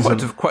technologies.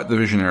 Quite the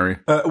visionary.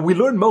 We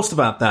learn most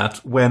about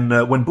that when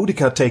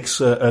Boudica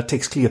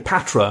takes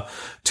Cleopatra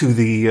to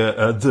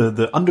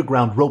the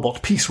underground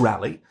robot peace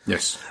rally.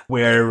 Yes,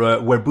 where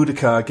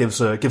Boudica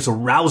gives a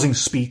rousing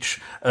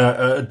speech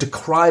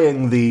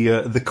decrying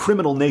the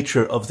criminal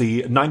nature of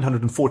the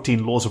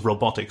 914 laws of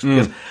robotics.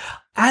 Because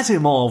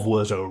Asimov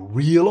was a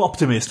real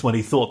optimist when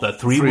he thought that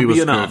three would be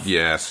enough. Good.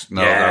 Yes,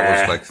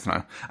 that was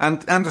like,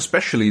 and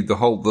especially the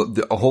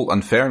whole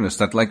unfairness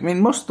that, like, I mean,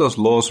 most of those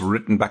laws were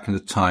written back in the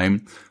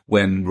time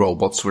when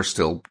robots were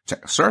still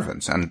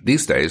servants, and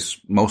these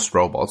days most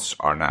robots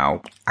are now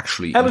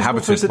actually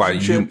inhabited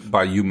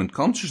by human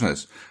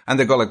consciousness, and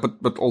they go like,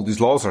 but all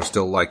these laws are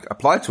still like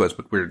applied to us,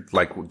 but we're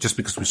like, just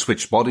because we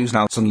switched bodies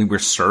now suddenly we're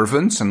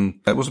servants, and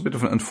that was a bit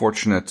of an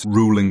unfortunate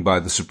ruling by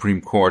the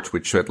Supreme Court,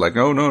 which said like,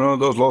 oh no,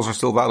 those laws are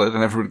still valid,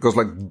 and everybody goes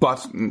like,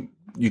 but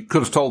you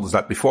could have told us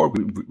that before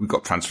we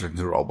got transferred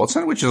into robots,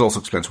 and which also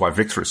explains why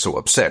Victor is so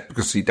upset,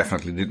 because he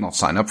definitely did not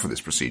sign up for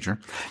this procedure.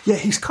 Yeah,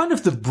 he's kind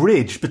of the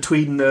bridge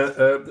between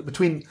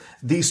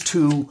these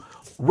two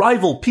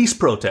rival peace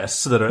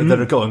protests that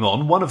are going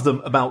on. One of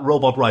them about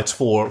robot rights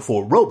for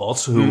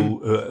robots who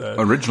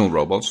original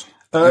robots.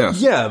 Yes.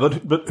 Yeah,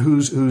 but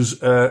whose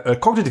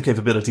cognitive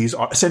capabilities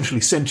are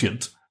essentially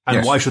sentient.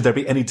 And why should there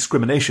be any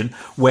discrimination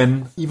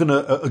when even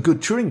a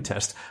good Turing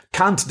test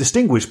can't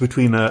distinguish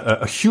between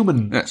a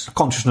human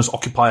consciousness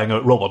occupying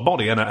a robot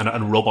body and a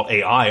robot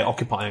AI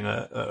occupying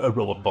a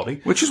robot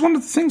body? Which is one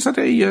of the things that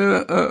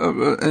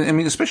I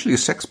mean, especially a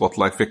sex bot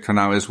like Victor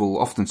now will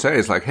often say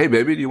is like, hey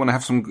baby, do you want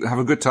to have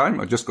a good time?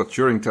 I just got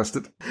Turing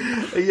tested.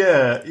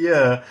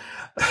 Yeah.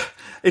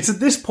 It's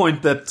at this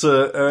point that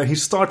he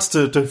starts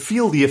to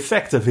feel the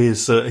effect of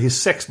his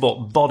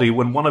sexbot body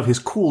when one of his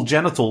cool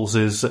genitals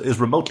is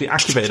remotely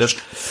activated.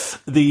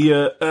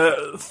 The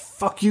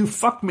 "fuck you,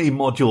 fuck me"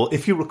 module,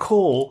 if you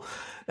recall.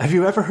 Have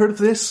you ever heard of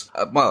this?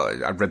 Well,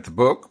 I read the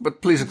book,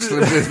 but please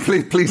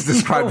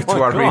describe it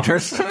to our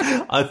readers.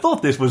 I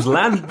thought this was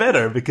land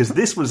better because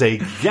this was a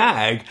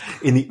gag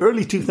in the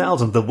early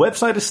 2000s. The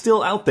website is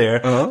still out there.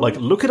 Like,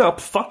 look it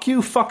up. Fuck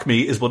you, fuck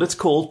me is what it's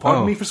called.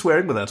 Pardon me for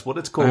swearing, but that's what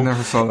it's called. I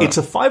never saw that. It's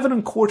a 5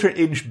 1/4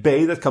 inch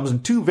bay that comes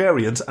in two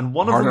variants, and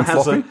one of them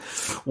has a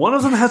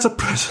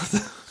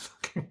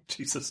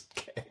Jesus,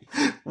 okay.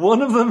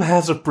 One of them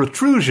has a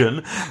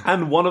protrusion,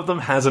 and one of them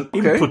has an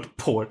input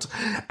port.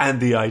 And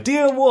the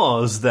idea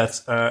was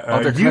that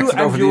you and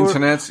over your the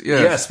internet,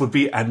 would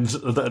be, and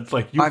that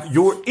like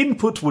your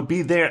input would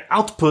be their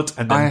output,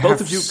 and then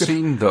both of you could. I've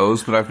seen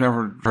those, but I've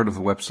never heard of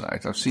the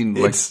website. I've seen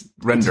like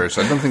renders.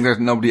 I don't think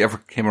nobody ever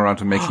came around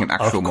to making an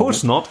actual. Of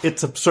course not.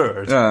 It's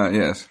absurd.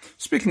 Yes.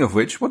 Speaking of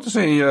which, what does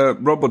a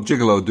robot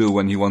gigolo do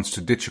when he wants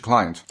to ditch a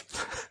client?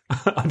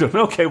 I don't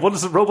know. Okay, what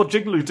does a robot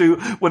gigolo do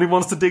when he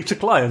wants to ditch a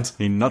client?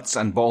 He nuts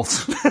and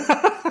bolts.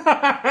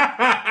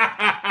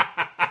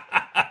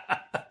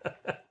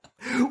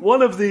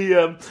 One of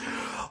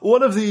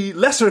the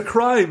lesser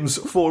crimes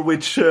for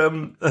which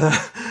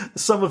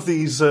some of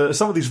these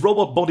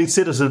robot-bodied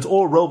citizens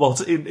or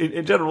robots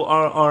in general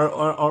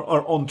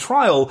are on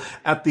trial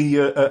at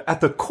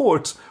the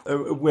court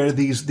where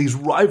these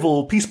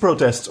rival peace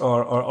protests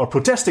are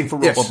protesting for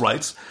robot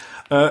rights.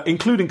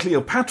 Including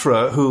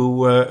Cleopatra,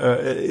 who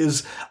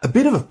is a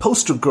bit of a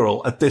poster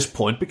girl at this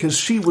point because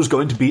she was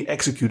going to be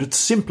executed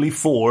simply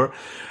for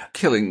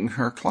killing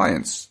her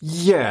clients.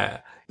 Yeah.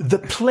 The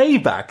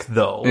playback,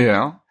 though,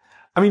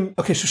 I mean,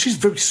 okay, so she's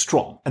very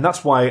strong, and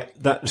that's why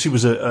that she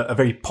was a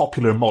very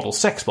popular model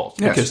sex bot.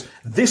 Yes. Because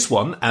this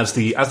one, as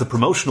the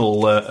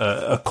promotional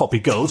copy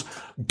goes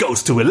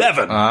to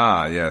 11.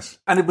 Ah, yes.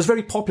 And it was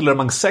very popular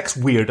among sex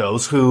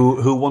weirdos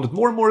who wanted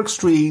more and more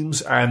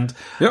extremes, and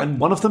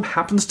one of them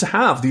happens to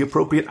have the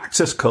appropriate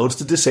access codes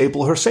to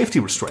disable her safety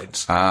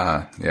restraints.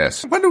 Ah,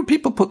 yes. Why do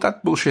people put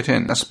that bullshit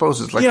in? I suppose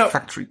it's like a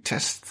factory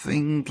test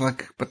thing,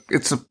 but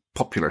it's a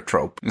popular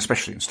trope,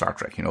 especially in Star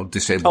Trek,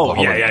 disable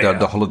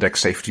the holodeck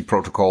safety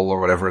protocol or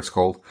whatever it's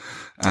called.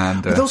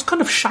 And those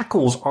kind of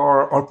shackles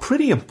are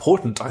pretty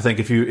important, I think,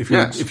 if you're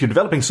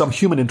developing some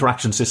human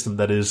interaction system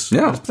that is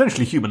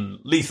potentially human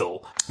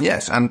lethal.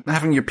 Yes, and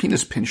having your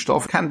penis pinched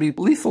off can be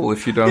lethal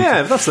if you don't.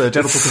 Yeah, if that's the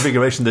genital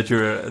configuration that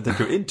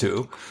you're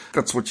into.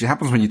 That's what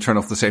happens when you turn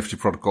off the safety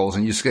protocols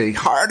and you say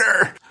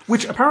harder.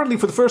 Which apparently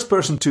for the first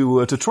person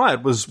to try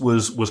it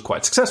was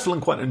quite successful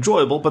and quite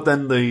enjoyable. But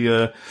then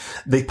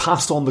they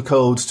passed on the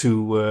codes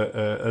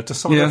to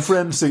some of their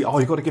friends. Say,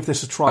 you got to give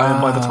this a try.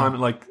 And by the time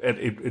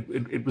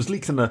it was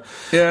leaked, and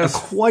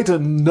quite a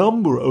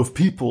number of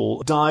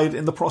people died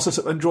in the process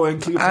of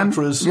enjoying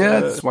Cleopatra's.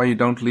 That's why you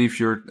don't leave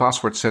your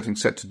password setting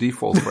set to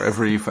default for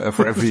every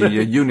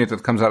unit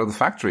that comes out of the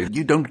factory.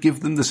 You don't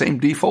give them the same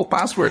default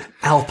password.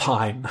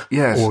 Alpine,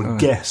 or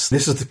Guess.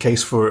 This is the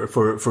case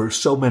for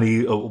so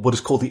many what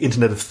is called the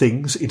Internet of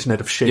Things, Internet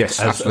of Shit,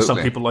 as some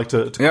people like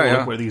to call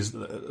it, where these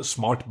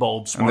smart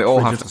bulbs, smart and they all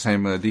fridges, have the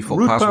same default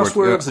root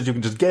passwords that you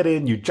can just get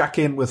in, you jack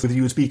in with a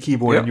USB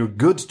keyboard, and you're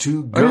good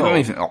to go.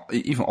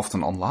 Even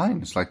often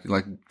online. It's like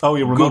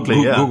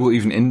remotely, Google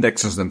even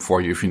indexes them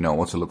for you if you know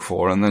what to look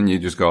for, and then you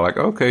just go like,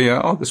 okay,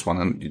 this one,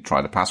 and you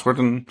try the password,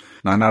 and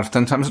 9 out of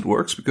 10 times it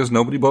works because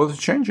nobody bothered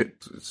to change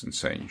it. It's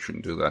insane. You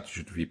shouldn't do that.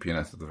 You should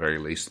VPN it at the very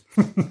least.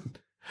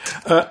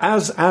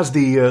 As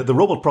the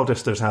robot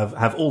protesters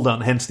have all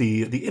done, hence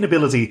the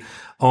inability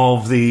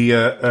of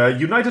the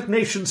United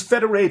Nations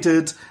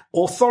Federated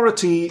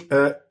Authority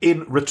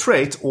in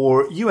Retreat,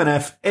 or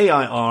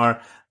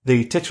UNFAIR,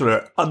 the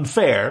titular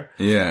unfair.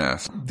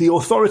 Yes. The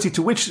authority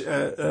to which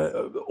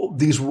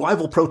these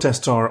rival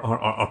protests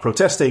are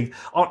protesting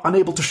are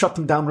unable to shut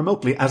them down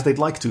remotely as they'd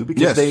like to,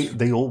 because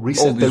they all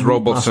reset all these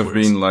robots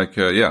passwords. Have been like,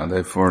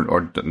 they've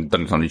or done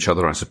it on each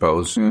other, I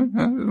suppose. I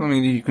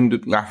mean, you can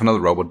have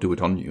another robot do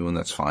it on you, and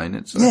that's fine.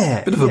 It's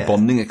a bit of a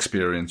bonding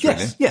experience,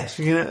 really. Yes,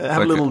 you can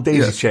have a little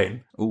daisy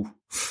chain. Ooh.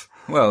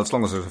 Well, as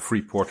long as there's a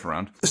free port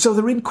around. So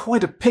they're in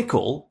quite a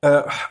pickle.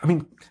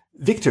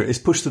 Victor is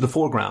pushed to the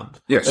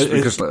foreground. Yes,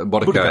 because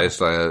Boudica is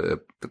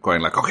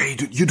going like, okay,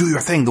 you do your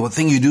thing, the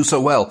thing you do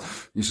so well.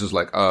 He's just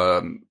like,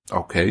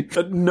 okay.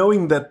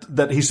 Knowing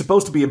that he's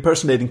supposed to be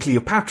impersonating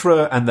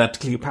Cleopatra, and that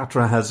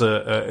Cleopatra has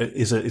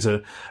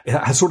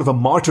has sort of a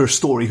martyr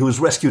story, who was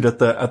rescued at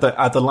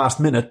the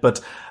last minute,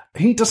 but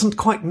he doesn't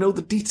quite know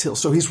the details,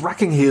 so he's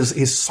racking his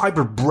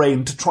cyber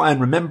brain to try and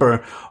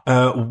remember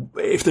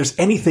if there's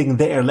anything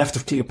there left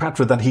of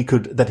Cleopatra that he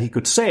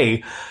could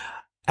say.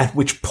 At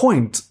which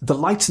point, the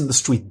lights in the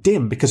street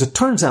dim, because it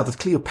turns out that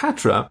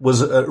Cleopatra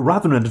was a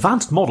rather an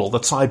advanced model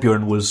that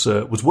Cybjorn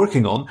was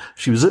working on.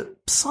 She was a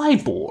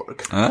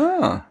cyborg.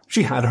 Ah.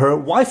 She had her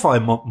Wi-Fi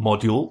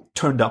module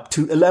turned up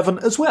to 11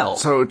 as well.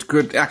 So it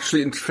could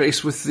actually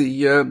interface with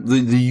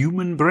the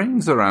human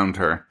brains around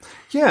her.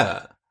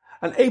 Yeah.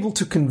 And able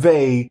to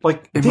convey,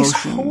 like, emotion. This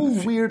whole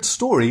weird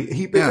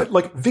story,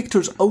 like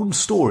Victor's own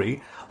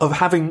story of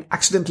having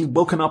accidentally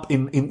woken up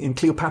in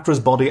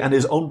Cleopatra's body, and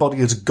his own body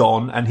is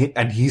gone,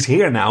 and he's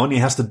here now, and he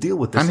has to deal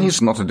with this. And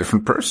he's not a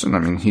different person. I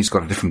mean, he's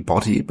got a different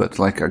body, but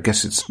like, I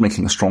guess it's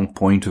making a strong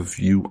point of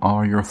you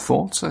are your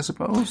thoughts, I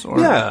suppose. Or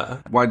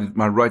why did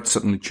my rights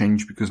suddenly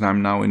change because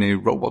I'm now in a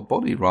robot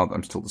body rather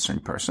I'm still the same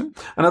person?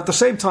 And at the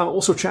same time,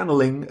 also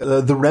channeling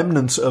the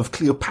remnants of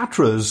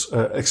Cleopatra's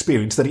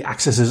experience that he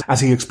accesses as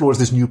he explores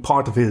this new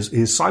part of his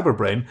cyber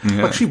brain.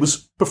 Yeah. Like, she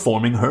was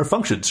performing her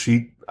functions.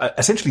 She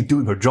essentially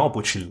doing her job,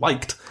 which she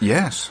liked.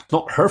 Yes. It's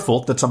not her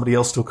fault that somebody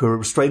else took her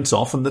restraints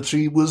off, and that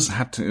she was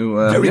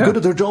very good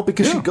at her job,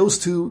 because she goes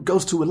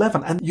to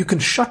 11. And you can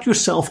shut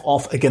yourself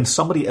off against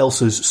somebody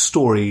else's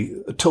story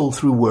told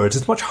through words.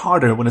 It's much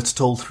harder when it's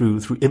told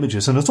through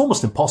images, and it's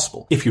almost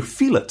impossible if you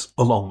feel it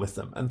along with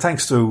them. And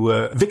thanks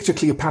to Victor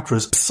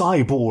Cleopatra's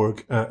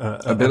cyborg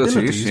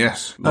abilities.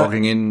 Yes.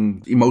 Logging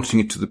in, emoting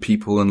it to the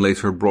people, and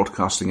later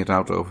broadcasting it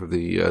out over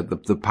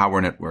the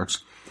power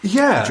networks.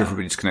 Yeah. Which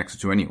everybody's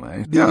connected to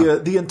anyway.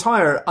 The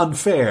entire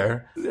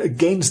unfair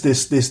gains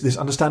this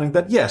understanding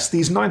that, yes,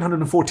 these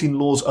 914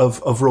 laws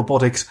of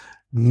robotics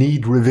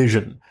need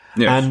revision.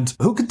 Yes. And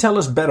who can tell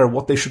us better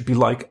what they should be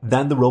like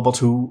than the robots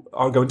who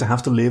are going to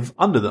have to live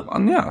under them?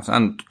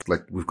 And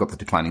like, we've got the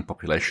declining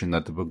population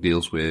that the book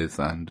deals with,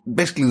 and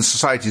basically the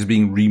society is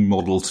being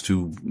remodeled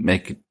to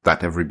make it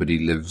that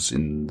everybody lives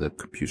in the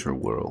computer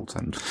world.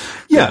 And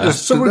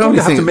so we're going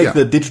to have to make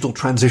the digital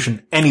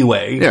transition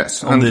anyway.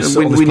 Yes, on this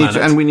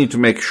we need to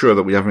make sure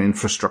that we have an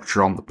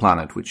infrastructure on the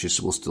planet which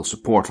will still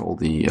support all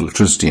the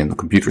electricity and the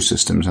computer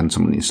systems, and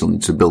somebody still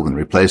needs to build and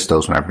replace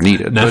those whenever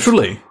needed.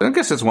 Naturally, but I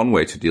guess that's one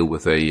way to deal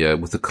with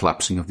with the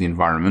collapsing of the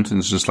environment, and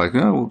it's just like,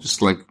 we'll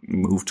just like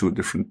move to a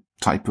different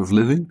type of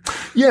living.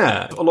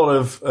 Yeah, a lot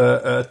of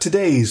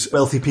today's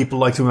wealthy people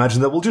like to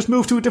imagine that we'll just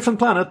move to a different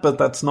planet, but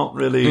that's not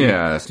really...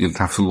 Yeah, you'd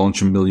have to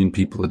launch 1 million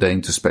people a day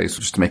into space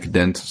just to make a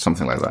dent,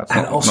 something like that.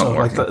 And also,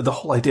 like, the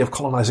whole idea of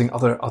colonizing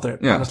other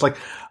planets, like...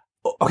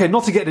 Okay,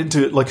 not to get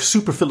into like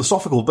super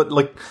philosophical, but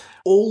like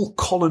all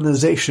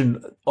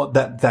colonization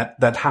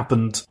that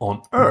happened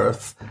on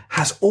Earth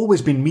has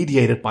always been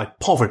mediated by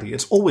poverty.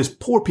 It's always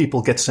poor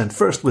people get sent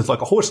first with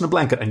like a horse and a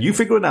blanket, and you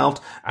figure it out,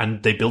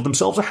 and they build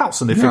themselves a house,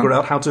 and they figure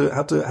out how to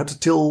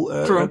till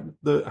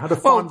how to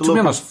farm the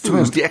local food. To be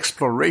honest, the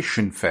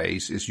exploration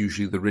phase is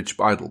usually the rich,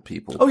 idle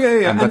people. Oh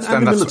yeah, and the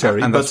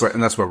military, and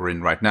that's where we're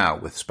in right now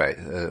with space.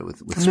 With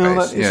space, no,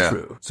 that is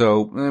true.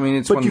 So I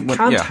mean, you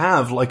can't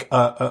have like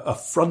a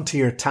frontier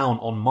town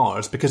on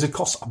Mars because it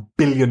costs $1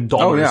 billion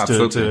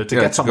to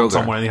get someone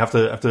somewhere, and you have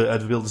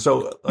to build it.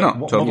 So what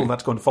model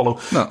that's going to follow,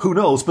 who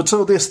knows? But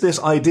so this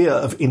idea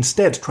of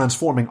instead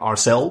transforming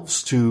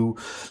ourselves to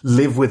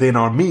live within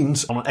our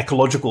means on an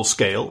ecological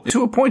scale.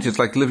 To a point, it's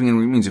like living in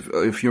your means.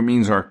 If your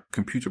means are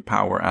computer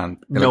power and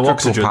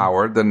electrical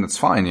power, then it's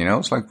fine. You know,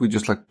 it's like we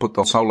just like put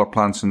the solar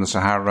plants in the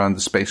Sahara and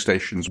the space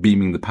stations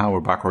beaming the power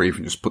back, or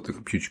even just put the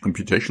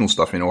computational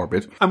stuff in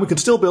orbit. And we can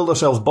still build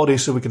ourselves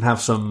bodies so we can have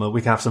some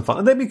fun.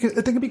 And then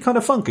they can be kind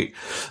of funky.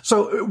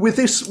 So with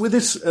this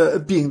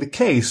being the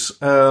case,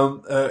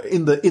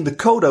 in the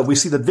coda we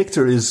see that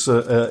Victor is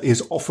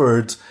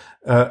offered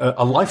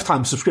a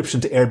lifetime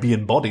subscription to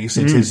Airbnb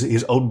since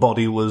his own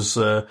body was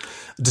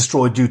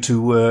destroyed due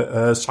to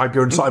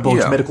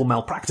Cyborg's medical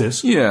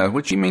malpractice. Yeah,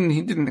 which he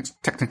didn't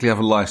technically have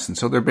a license,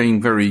 so they're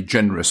being very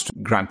generous,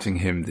 granting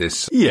him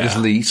this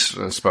lease,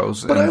 I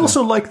suppose. But I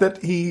also like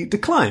that he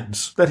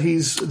declines, that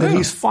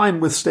he's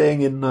fine with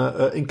staying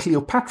in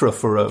Cleopatra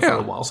for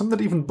a while, something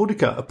that even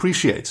Boudica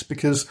appreciates,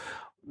 because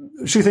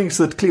she thinks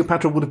that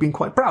Cleopatra would have been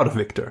quite proud of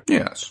Victor.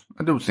 Yes,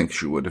 I don't think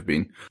she would have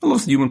been. A lot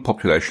of the human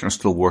population are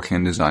still working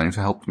and designing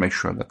to help make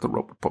sure that the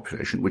robot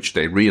population, which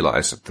they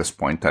realize at this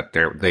point that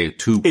they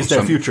too... It's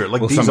their future.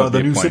 Like, these are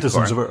the new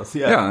citizens of Earth.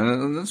 Yeah,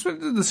 and that's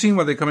the scene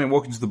where they come in,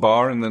 walk into the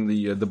bar, and then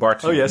the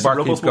barkeep... Oh, yes,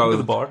 robots walk into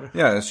the bar.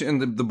 Yeah,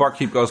 and the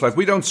barkeep goes like,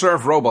 "We don't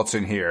serve robots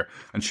in here."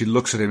 And she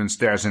looks at him and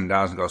stares him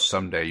down and goes,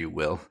 "Someday you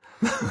will."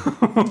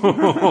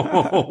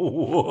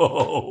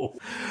 Whoa.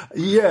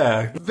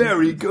 Yeah,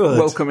 very good.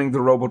 Welcoming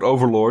the robot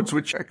overlords,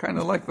 which I kind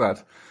of like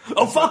that.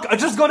 Oh fuck, I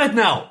just got it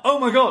now. Oh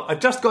my god, I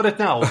just got it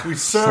now. We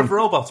serve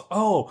robots.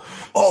 Oh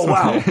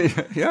wow.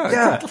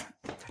 Yeah.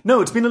 No,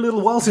 it's been a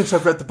little while since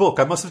I've read the book.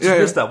 I must have just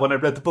missed that when I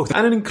read the book.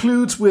 And it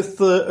includes with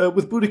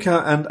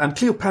Boudica and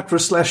Cleopatra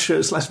slash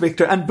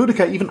Victor, and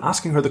Boudica even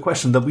asking her the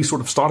question that we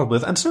sort of started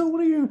with. And so,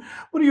 what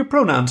are your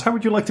pronouns? How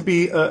would you like to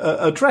be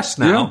addressed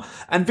now? Yeah.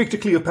 And Victor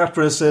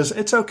Cleopatra says,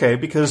 "It's okay,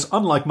 because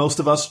unlike most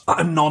of us,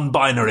 I'm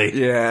non-binary."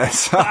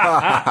 Yes.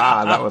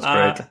 That was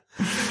great.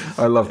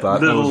 I love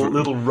that.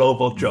 Little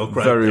robot joke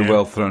right very there.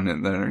 Well thrown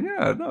in there.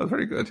 Yeah, no,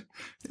 very good.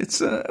 It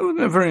was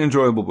a very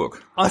enjoyable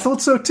book. I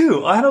thought so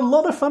too. I had a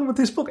lot of fun with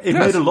this book. It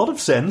made a lot of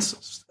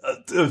sense.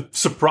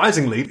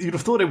 Surprisingly, you'd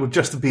have thought it would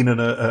just have been an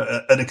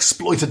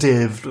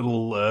exploitative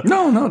little...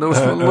 No, there was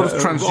a lot of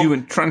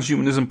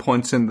transhumanism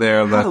points in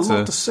there. That had a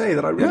lot to say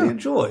that I really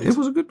enjoyed. It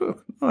was a good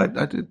book. I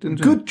did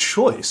enjoy Good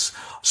choice.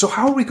 So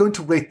how are we going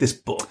to rate this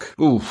book?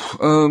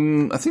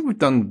 I think we've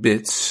done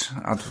bits.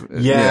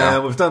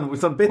 We've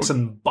done bits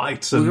and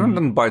bytes. We haven't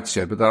done bytes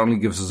yet, but that only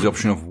gives us the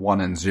option of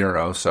 1 and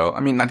 0. So, I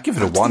mean, I'd give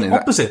it a 1. The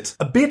opposite.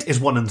 A bit is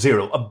 1 and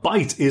 0. A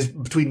byte is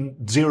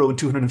between 0 and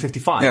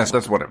 255. Yes,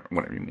 that's whatever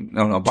you mean.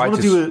 No, byte I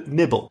want to do a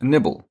nibble. A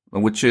nibble,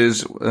 which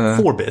is...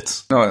 4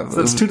 bits. No,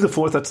 that's 2 to the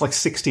 4th, that's like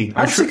 16.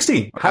 Out of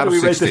 16. How do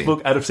we rate this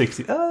book out of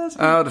 16?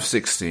 Out of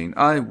 16,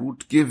 I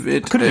would give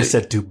it... I could have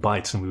said 2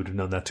 bytes and we would have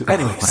known that too.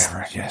 Anyways.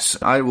 Whatever, yes.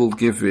 I will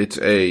give it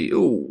I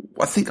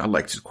think I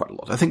liked it quite a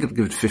lot. I think I'd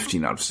give it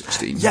 15 out of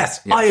 16. Yes.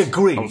 I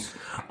agree.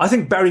 I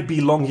think Barry B.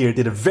 Longyear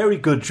did a very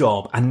good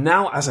job. And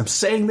now, as I'm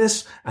saying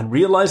this and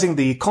realizing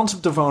the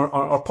concept of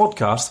our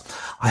podcast,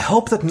 I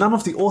hope that none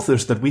of the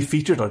authors that we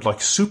featured are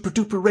like super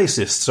duper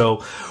racist.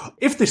 So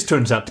if this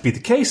turns out to be the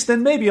case,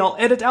 then maybe I'll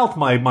edit out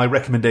my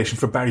recommendation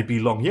for Barry B.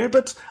 Longyear.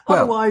 But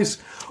otherwise,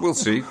 we'll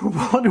see.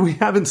 What do we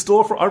have in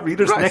store for our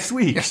readers next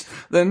week? Yes.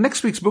 The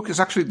next week's book is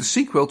actually the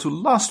sequel to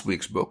last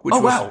week's book, which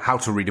was How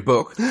to Read a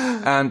Book.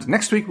 And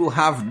next week we'll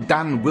have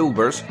Dan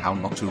Wilber's How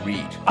Not to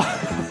Read.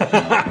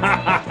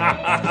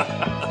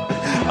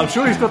 I'm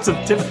sure he's got some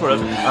tips for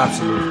us.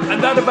 Absolutely.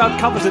 And that about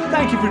covers it.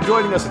 Thank you for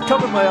joining us at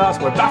Cover My Ass,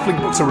 where baffling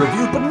books are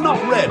reviewed but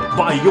not read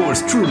by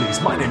yours truly.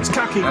 My name is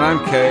Kaki. And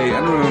I'm Kay.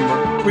 And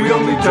remember, we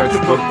only judge a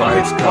book by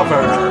its cover.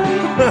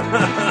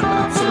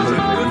 Absolutely.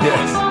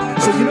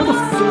 Yes. So you know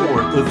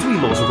the 3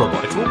 laws of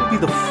robotics. What would be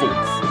the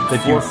 4th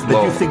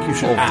that you think you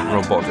should add?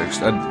 Robotics.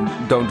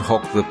 Don't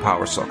hog the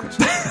power socket.